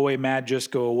Don't Go Away Mad,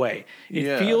 Just Go Away.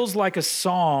 It feels like a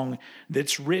song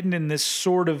that's written in this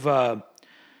sort of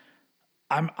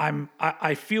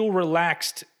I feel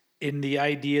relaxed in the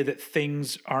idea that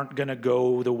things aren't going to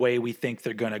go the way we think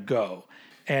they're going to go.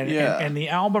 And the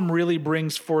album really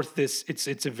brings forth this,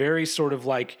 it's a very sort of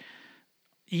like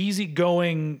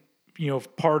easygoing,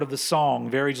 part of the song,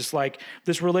 very just like,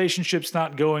 this relationship's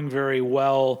not going very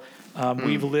well.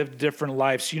 We've lived different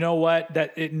lives. You know what?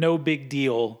 No big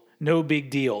deal. No big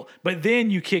deal. But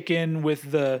then you kick in with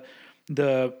the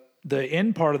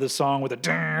end part of the song with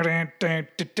the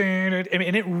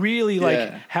and it really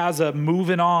has a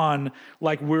moving on,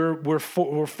 like we're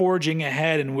forging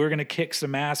ahead and we're gonna kick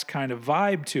some ass kind of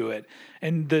vibe to it.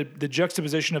 And the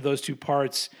juxtaposition of those two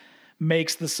parts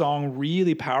makes the song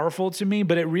really powerful to me.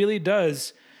 But it really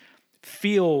does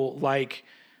feel like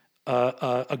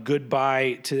a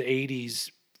goodbye to the 80s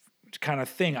kind of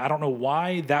thing. I don't know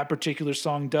why that particular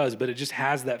song does, but it just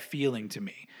has that feeling to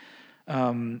me.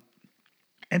 And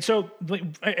so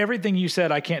everything you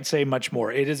said, I can't say much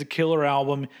more. It is a killer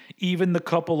album. Even the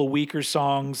couple of weaker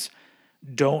songs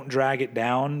don't drag it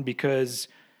down, because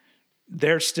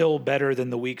they're still better than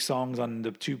the weak songs on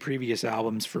the two previous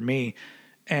albums for me.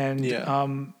 And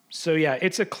so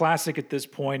it's a classic at this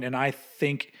point, and I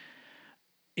think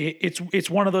it's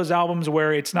one of those albums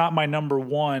where it's not my number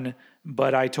one,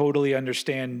 but I totally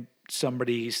understand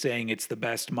somebody saying it's the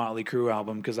best Motley Crue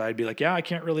album, because I'd be like, yeah, I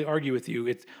can't really argue with you.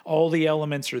 It's all the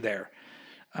elements are there.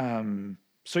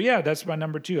 So that's my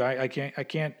number two. I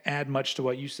can't add much to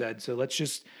what you said. So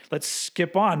let's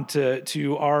skip on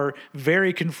to our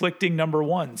very conflicting number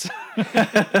ones.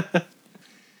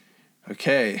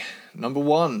 Okay, number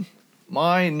one.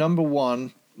 My number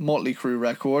one Motley Crue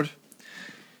record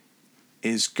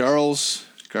is Girls,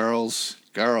 Girls,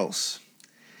 Girls.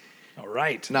 All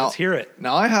right, let's hear it.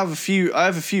 Now I have a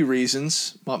few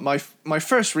reasons. My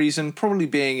first reason probably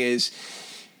being is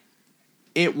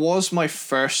it was my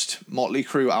first Motley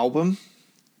Crue album,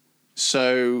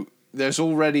 so there's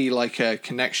already like a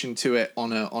connection to it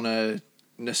on a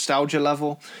nostalgia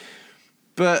level.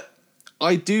 But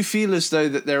I do feel as though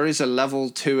that there is a level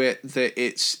to it that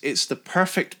it's the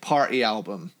perfect party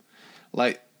album.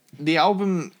 Like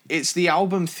it's the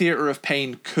album Theater of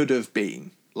Pain could have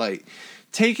been. Like,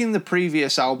 taking the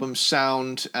previous album's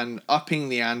sound and upping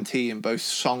the ante in both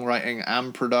songwriting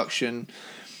and production,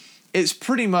 it's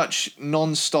pretty much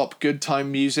non-stop good time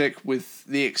music, with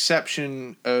the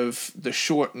exception of the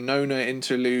short Nona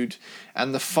interlude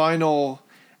and the final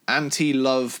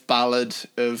anti-love ballad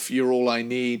of You're All I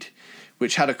Need,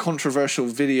 which had a controversial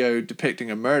video depicting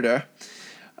a murder.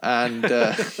 And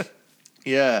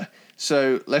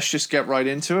so let's just get right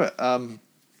into it.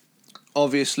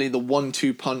 Obviously, the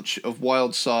 1-2 punch of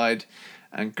Wild Side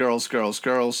and Girls, Girls,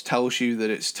 Girls tells you that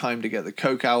it's time to get the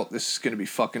coke out. This is going to be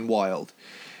fucking wild.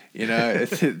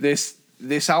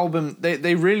 This album,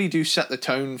 they really do set the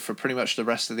tone for pretty much the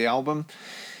rest of the album.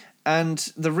 And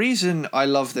the reason I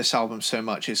love this album so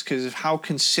much is because of how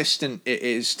consistent it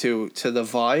is to the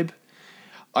vibe.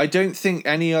 I don't think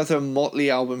any other Motley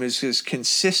album is as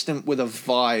consistent with a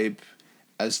vibe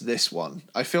as this one.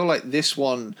 I feel like this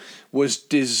one was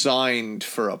designed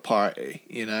for a party,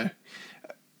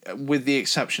 with the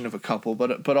exception of a couple,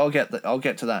 but I'll get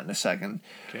to that in a second.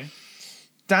 Okay.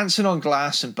 Dancing on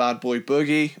Glass and Bad Boy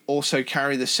Boogie also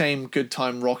carry the same good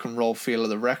time rock and roll feel of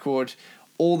the record.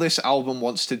 All this album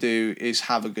wants to do is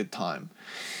have a good time.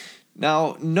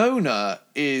 Now, Nona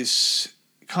is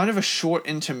kind of a short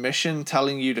intermission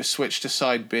telling you to switch to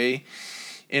side B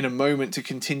in a moment to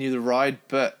continue the ride,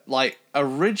 but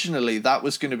originally that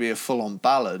was going to be a full-on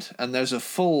ballad, and there's a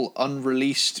full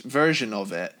unreleased version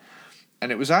of it,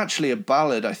 and it was actually a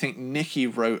ballad I think Nicky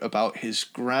wrote about his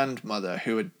grandmother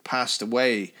who had passed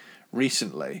away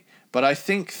recently. But I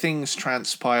think things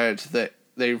transpired that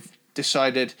they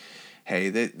decided,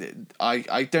 hey,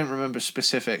 I don't remember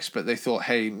specifics, but they thought,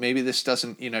 hey, maybe this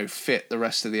doesn't fit the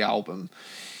rest of the album.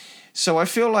 So I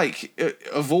feel like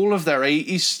of all of their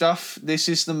 80s stuff, this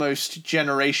is the most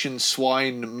Generation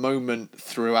Swine moment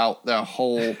throughout their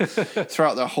whole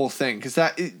thing, because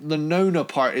the Nona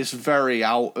part is very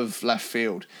out of left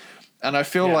field, and I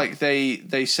feel like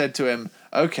they said to him,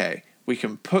 okay, we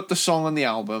can put the song on the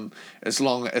album as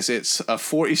long as it's a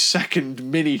 40-second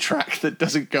mini track that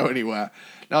doesn't go anywhere.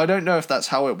 Now I don't know if that's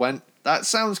how it went. that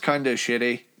sounds kind of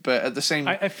shitty, but at the same,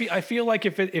 I feel like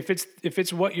if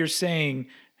it's what you're saying,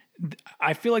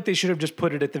 I feel like they should have just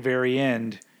put it at the very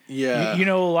end. yeah,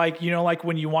 Like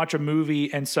when you watch a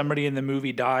movie and somebody in the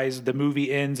movie dies, the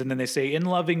movie ends and then they say "in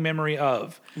loving memory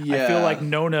of." I feel Yeah. like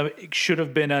Nona should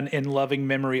have been an "in loving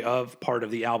memory of" part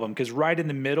of the album, because right in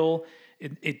the middle,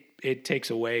 it takes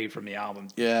away from the album.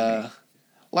 yeah.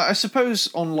 Like, I suppose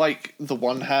on like the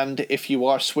one hand, if you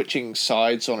are switching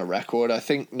sides on a record, I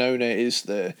think Nona is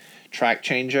the track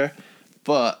changer,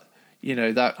 but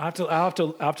that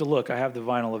I'll have to look. I have the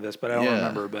vinyl of this, but I don't Yeah.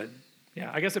 remember. But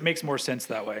yeah, I guess it makes more sense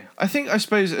that way. I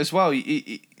suppose as well,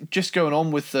 just going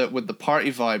on with the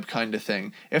party vibe kind of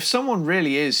thing. If someone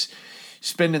really is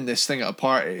spinning this thing at a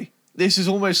party, this is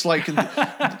almost like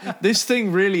this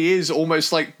thing really is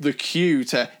almost like the cue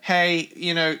to, hey,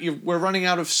 we're running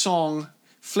out of song.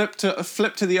 Flip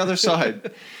to the other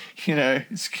side.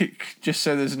 It's just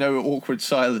so there's no awkward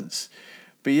silence.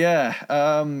 But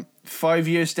yeah, 5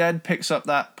 Years Dead picks up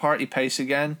that party pace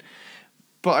again.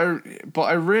 But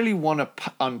I really want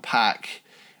to unpack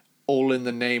All in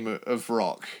the Name of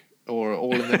Rock, or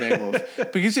All in the Name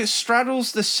of, because it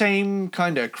straddles the same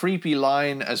kind of creepy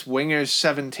line as Winger's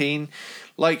 17.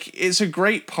 Like, it's a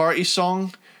great party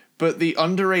song, but the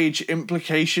underage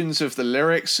implications of the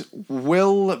lyrics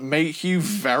will make you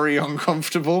very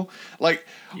uncomfortable. Like,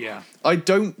 Yeah. I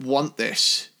don't want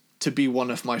this to be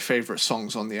one of my favorite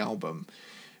songs on the album,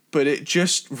 but it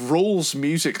just rules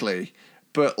musically.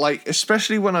 But like,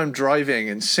 especially when I'm driving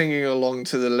and singing along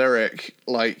to the lyric,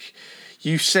 like,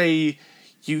 you say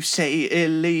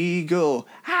illegal,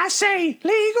 I say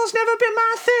legal's never been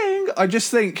my thing. I just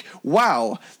think,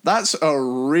 wow, that's a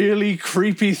really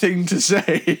creepy thing to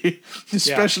say,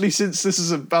 especially since this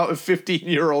is about a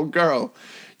 15-year-old girl.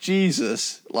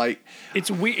 Jesus, like, It's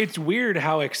weird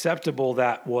how acceptable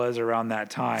that was around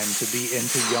that time to be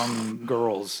into young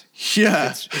girls. yeah.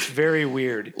 It's very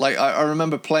weird. Like, I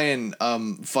remember playing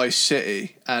Vice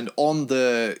City, and on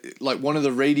one of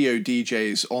the radio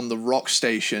DJs on the rock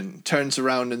station turns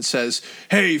around and says,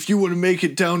 hey, if you want to make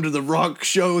it down to the rock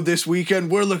show this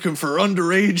weekend, we're looking for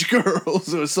underage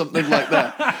girls, or something like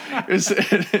that.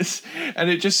 And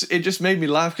it just made me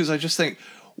laugh, because I just think,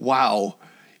 wow,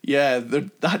 yeah,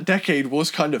 that decade was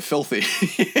kind of filthy.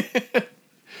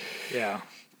 Yeah.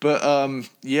 But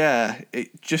yeah,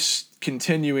 it just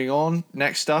continuing on.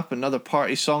 Next up, another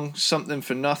party song, Something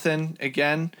for Nothing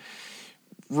again.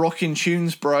 Rocking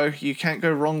tunes, bro. You can't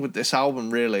go wrong with this album,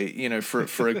 really,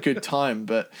 for a good time.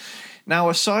 But now,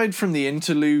 aside from the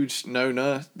interlude,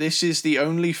 Nona, this is the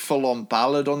only full-on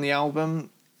ballad on the album,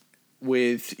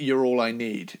 with You're All I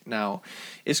Need. Now,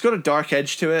 it's got a dark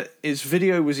edge to it. His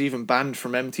video was even banned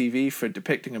from MTV for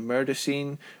depicting a murder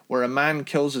scene where a man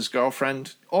kills his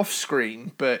girlfriend off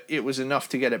screen, but it was enough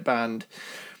to get it banned.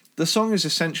 The song is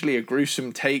essentially a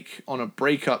gruesome take on a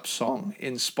breakup song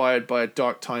inspired by a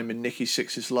dark time in Nikki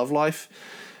Sixx's love life.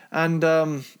 And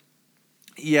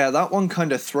yeah, that one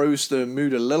kind of throws the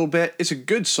mood a little bit. It's a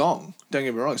good song. Don't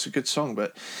get me wrong, it's a good song,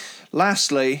 but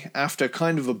lastly, after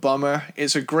kind of a bummer,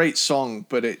 it's a great song,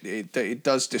 but it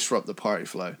does disrupt the party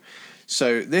flow.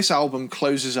 So this album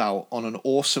closes out on an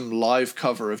awesome live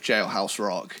cover of Jailhouse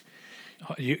Rock.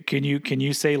 Can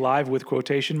you say live with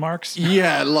quotation marks?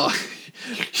 Yeah, live.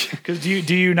 Because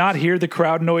do you not hear the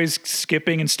crowd noise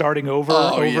skipping and starting over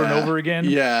and over again?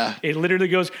 Yeah. It literally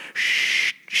goes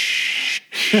shh, shh,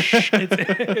 shh.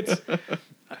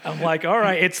 I'm like, all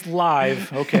right, it's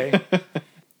live. Okay.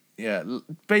 Yeah,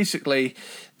 basically,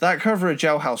 that cover of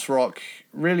Jailhouse Rock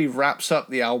really wraps up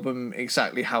the album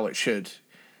exactly how it should.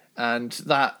 And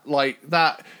that kind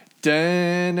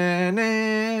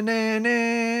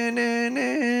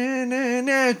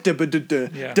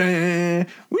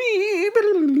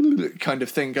of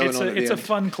thing going on at the end. It's a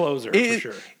fun closer, for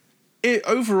sure.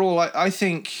 Overall, I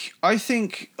think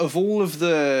of all of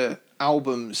the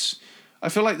albums, I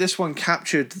feel like this one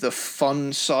captured the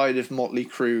fun side of Motley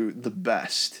Crue the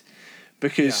best.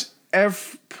 Because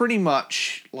pretty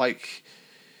much, like,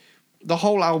 the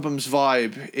whole album's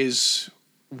vibe is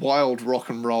wild rock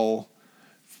and roll.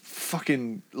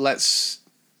 Fucking let's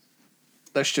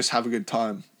just have a good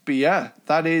time. But yeah,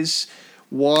 that is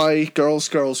why Girls,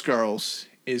 Girls, Girls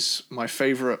is my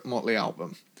favorite Motley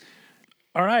album.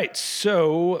 All right,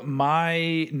 so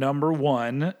my number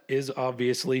one is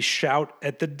obviously Shout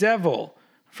at the Devil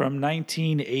from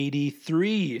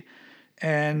 1983.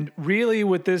 And really,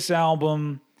 with this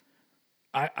album,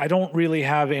 I don't really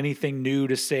have anything new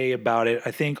to say about it.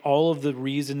 I think all of the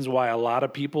reasons why a lot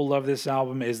of people love this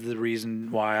album is the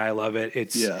reason why I love it.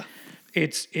 It's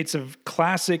a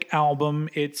classic album.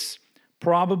 It's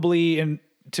probably, and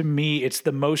to me, it's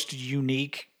the most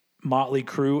unique Motley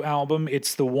Crue album.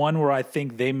 It's the one where I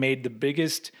think they made the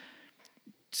biggest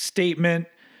statement,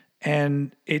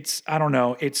 and I don't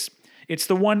know, it's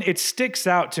the one, it sticks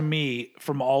out to me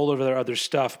from all of their other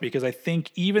stuff, because I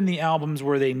think even the albums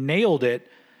where they nailed it,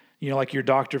 like your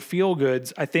Dr.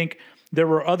 Feelgoods, I think there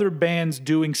were other bands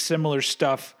doing similar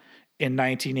stuff in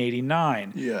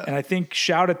 1989. Yeah. And I think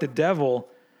Shout at the Devil,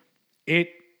 it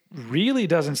really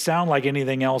doesn't sound like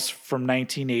anything else from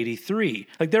 1983.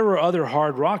 Like, there were other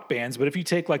hard rock bands, but if you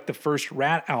take like the first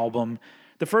Rat album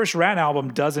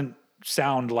doesn't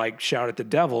sound like Shout at the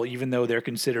Devil, even though they're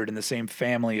considered in the same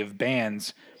family of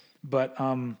bands. But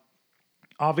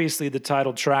obviously the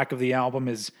title track of the album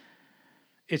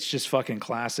it's just fucking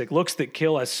classic. Looks That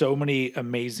Kill has so many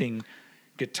amazing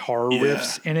guitar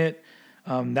riffs in it.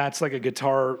 That's like a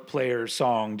guitar player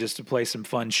song just to play some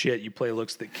fun shit. You play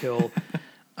Looks That Kill.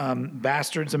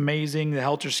 Bastard's amazing. The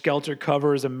Helter Skelter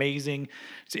cover is amazing.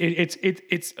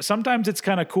 It's sometimes it's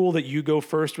kind of cool that you go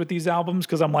first with these albums,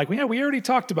 because I'm like, yeah, we already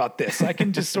talked about this. I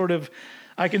can just sort of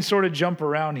jump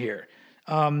around here.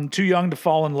 Too Young to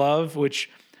Fall in Love, which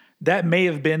that may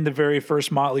have been the very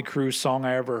first Motley Crue song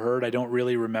I ever heard. I don't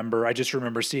really remember. I just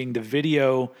remember seeing the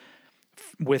video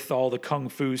with all the kung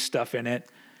fu stuff in it.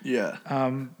 Yeah.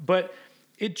 But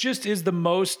it just is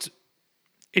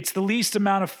it's the least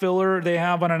amount of filler they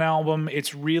have on an album.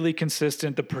 It's really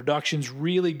consistent. The production's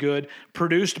really good.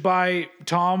 Produced by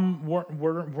Tom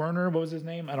Werner. What was his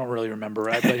name? I don't really remember.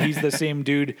 Right? But he's the same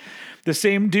dude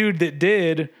that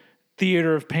did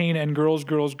Theater of Pain and Girls,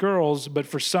 Girls, Girls. But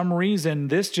for some reason,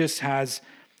 this just has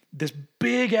this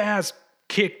big ass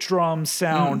kick drum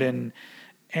sound,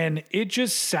 and it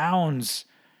just sounds,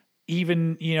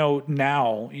 even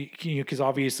now, because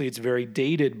obviously it's very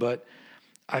dated, but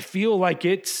I feel like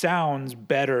it sounds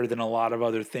better than a lot of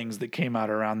other things that came out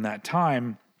around that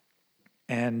time.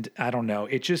 And I don't know,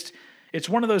 it's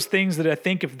one of those things that I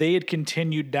think if they had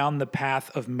continued down the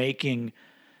path of making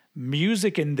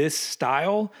music in this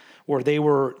style, where they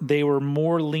were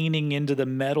more leaning into the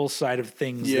metal side of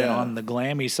things than on the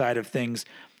glammy side of things,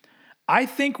 I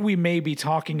think we may be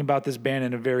talking about this band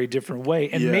in a very different way.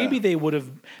 And maybe they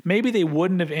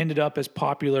wouldn't have ended up as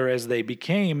popular as they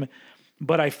became,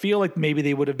 but I feel like maybe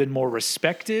they would have been more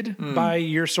respected by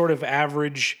your sort of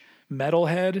average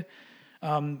metalhead.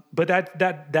 But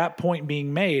that point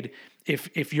being made,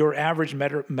 if your average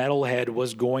metalhead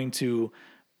was going to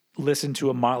listen to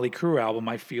a Motley Crue album,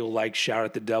 I feel like Shout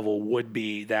at the Devil would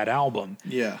be that album.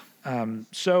 Yeah.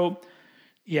 So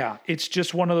yeah, it's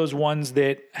just one of those ones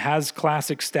that has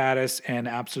classic status and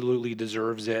absolutely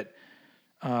deserves it.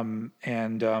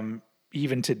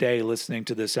 Even today, listening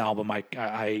to this album,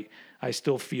 I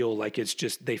still feel like it's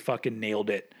just, they fucking nailed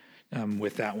it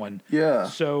with that one. Yeah.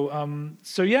 So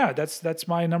yeah, that's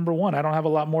my number one. I don't have a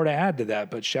lot more to add to that,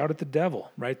 but Shout at the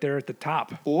Devil right there at the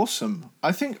top. Awesome.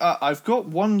 I think I've got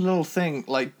one little thing.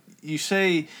 Like you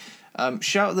say,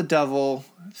 Shout at the Devil,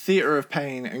 Theater of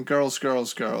Pain, and Girls,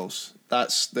 Girls, Girls.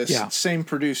 That's the same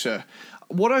producer.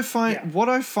 What I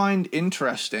find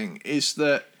interesting is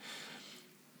that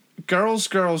Girls,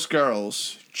 Girls,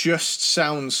 Girls just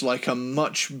sounds like a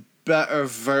much better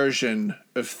version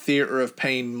of Theater of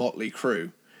Pain, Motley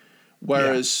Crue.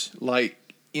 Whereas,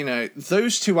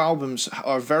 those two albums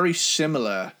are very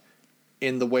similar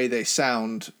in the way they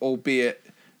sound, albeit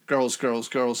Girls, Girls,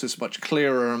 Girls is much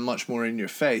clearer and much more in your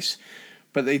face.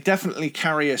 But they definitely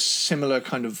carry a similar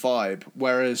kind of vibe.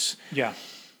 Whereas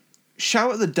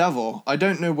Shout at the Devil, I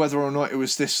don't know whether or not it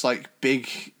was this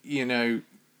big,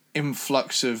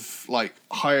 influx of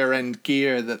higher end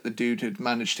gear that the dude had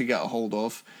managed to get a hold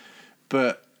of,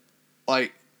 but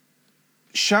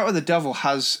Shout at the Devil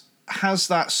has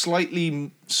that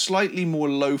slightly more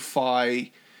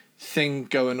lo-fi thing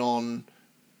going on,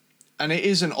 and it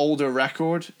is an older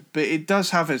record, but it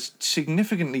does have a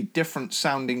significantly different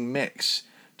sounding mix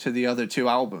to the other two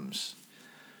albums.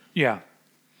 Yeah.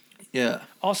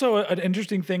 Also, an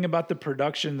interesting thing about the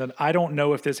production that I don't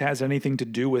know if this has anything to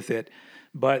do with it,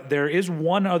 but there is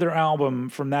one other album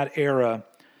from that era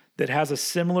that has a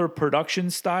similar production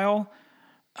style,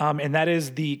 and that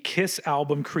is the Kiss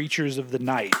album Creatures of the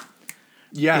Night.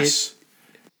 Yes.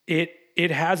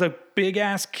 It has a big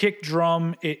ass kick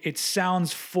drum. It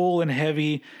sounds full and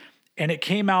heavy, and it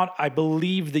came out, I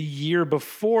believe, the year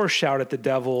before Shout at the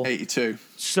Devil. 82.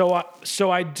 So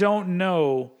I don't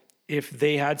know if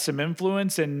they had some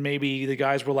influence, and maybe the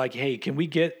guys were like, "Hey, can we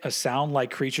get a sound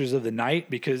like Creatures of the Night?"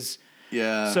 Because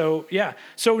So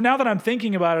now that I'm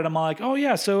thinking about it, I'm like, oh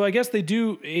yeah. So I guess they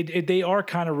do. They are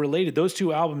kind of related. Those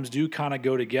two albums do kind of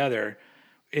go together,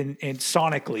 in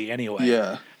sonically anyway.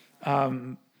 Yeah.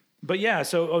 But yeah.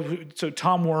 So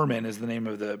Tom Werman is the name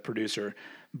of the producer.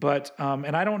 But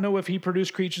and I don't know if he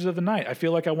produced Creatures of the Night. I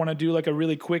feel like I want to do like a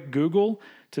really quick Google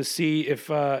to see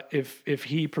if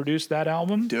he produced that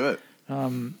album. Do it.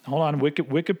 Hold on,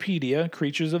 Wikipedia,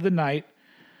 Creatures of the Night,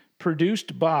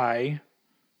 produced by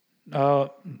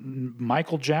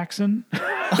Michael Jackson.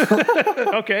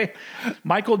 Okay.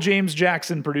 Michael James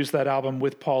Jackson produced that album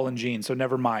with Paul and Gene, so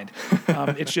never mind.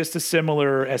 It's just a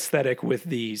similar aesthetic with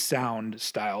the sound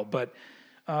style. But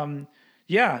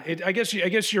yeah, I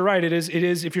guess you're right. It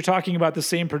is if you're talking about the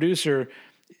same producer,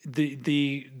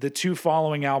 the two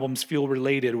following albums feel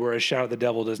related, whereas Shout at the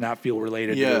Devil does not feel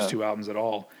related to those two albums at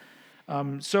all.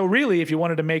 So really, if you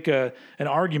wanted to make an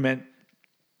argument,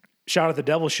 Shout at the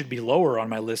Devil should be lower on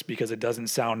my list because it doesn't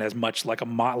sound as much like a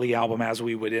Motley album as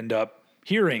we would end up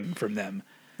hearing from them.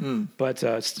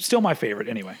 But still my favorite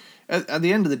anyway. At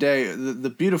the end of the day, the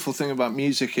beautiful thing about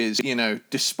music is,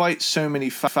 despite so many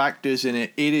factors in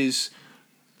it, it is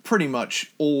pretty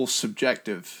much all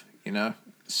subjective,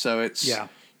 So it's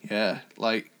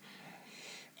like,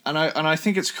 and I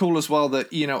think it's cool as well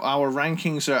that our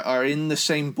rankings are in the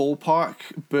same ballpark,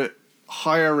 but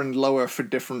higher and lower for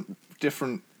different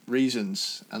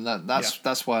reasons, and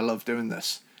that's why I love doing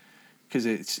this, because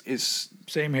it's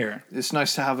same here. It's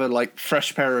nice to have a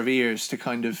fresh pair of ears to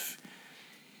kind of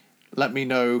let me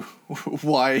know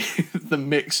why the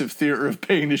mix of Theater of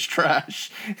Pain is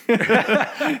trash.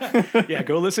 Yeah,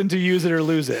 go listen to Use It or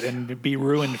Lose It and be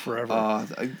ruined forever.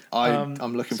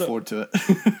 I'm looking forward to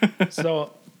it.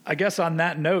 So I guess on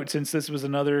that note, since this was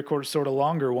another sort of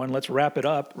longer one, let's wrap it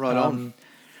up. Right on.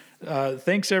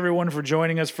 Thanks everyone for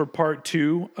joining us for part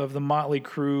 2 of the Motley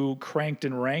Crue Cranked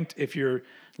and Ranked. If you're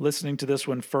listening to this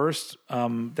one first,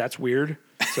 that's weird.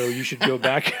 So you should go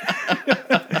back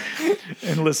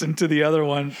and listen to the other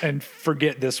one and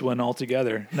forget this one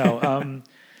altogether. No.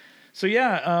 So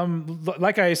yeah,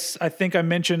 like I think I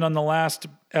mentioned on the last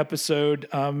episode,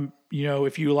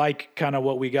 if you like kind of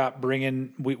what we got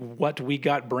bringing,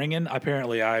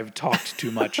 apparently I've talked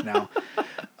too much now.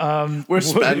 We're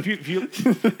spent.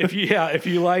 If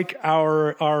you like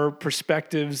our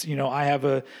perspectives, I have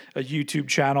a YouTube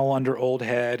channel under Old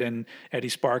Head, and Eddie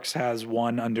Sparks has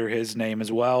one under his name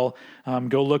as well.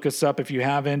 Go look us up if you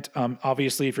haven't.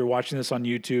 Obviously, if you're watching this on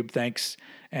YouTube, thanks,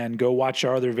 and go watch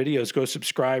our other videos. Go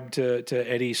subscribe to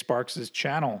Eddie Sparks'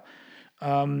 channel.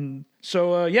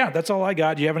 That's all I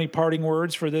got. Do you have any parting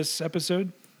words for this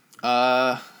episode? Should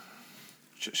I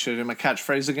do my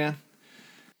catchphrase again?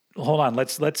 Hold on.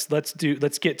 Let's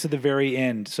get to the very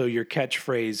end. So your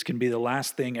catchphrase can be the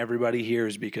last thing everybody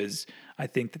hears, because I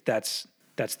think that's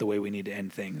the way we need to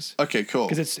end things. Okay, cool.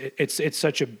 Because it's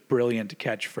such a brilliant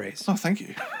catchphrase. Oh, thank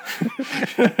you.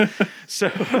 So,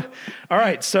 all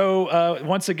right. So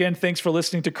once again, thanks for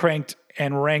listening to Cranked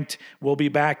and Ranked. We'll be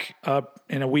back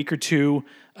in a week or two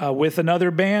with another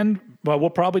band. But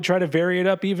we'll probably try to vary it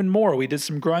up even more. We did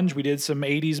some grunge. We did some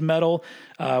 80s metal.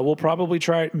 We'll probably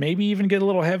try, maybe even get a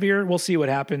little heavier. We'll see what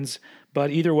happens.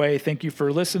 But either way, thank you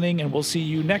for listening, and we'll see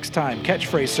you next time.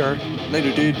 Catchphrase, sir.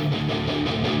 Later,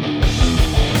 dude.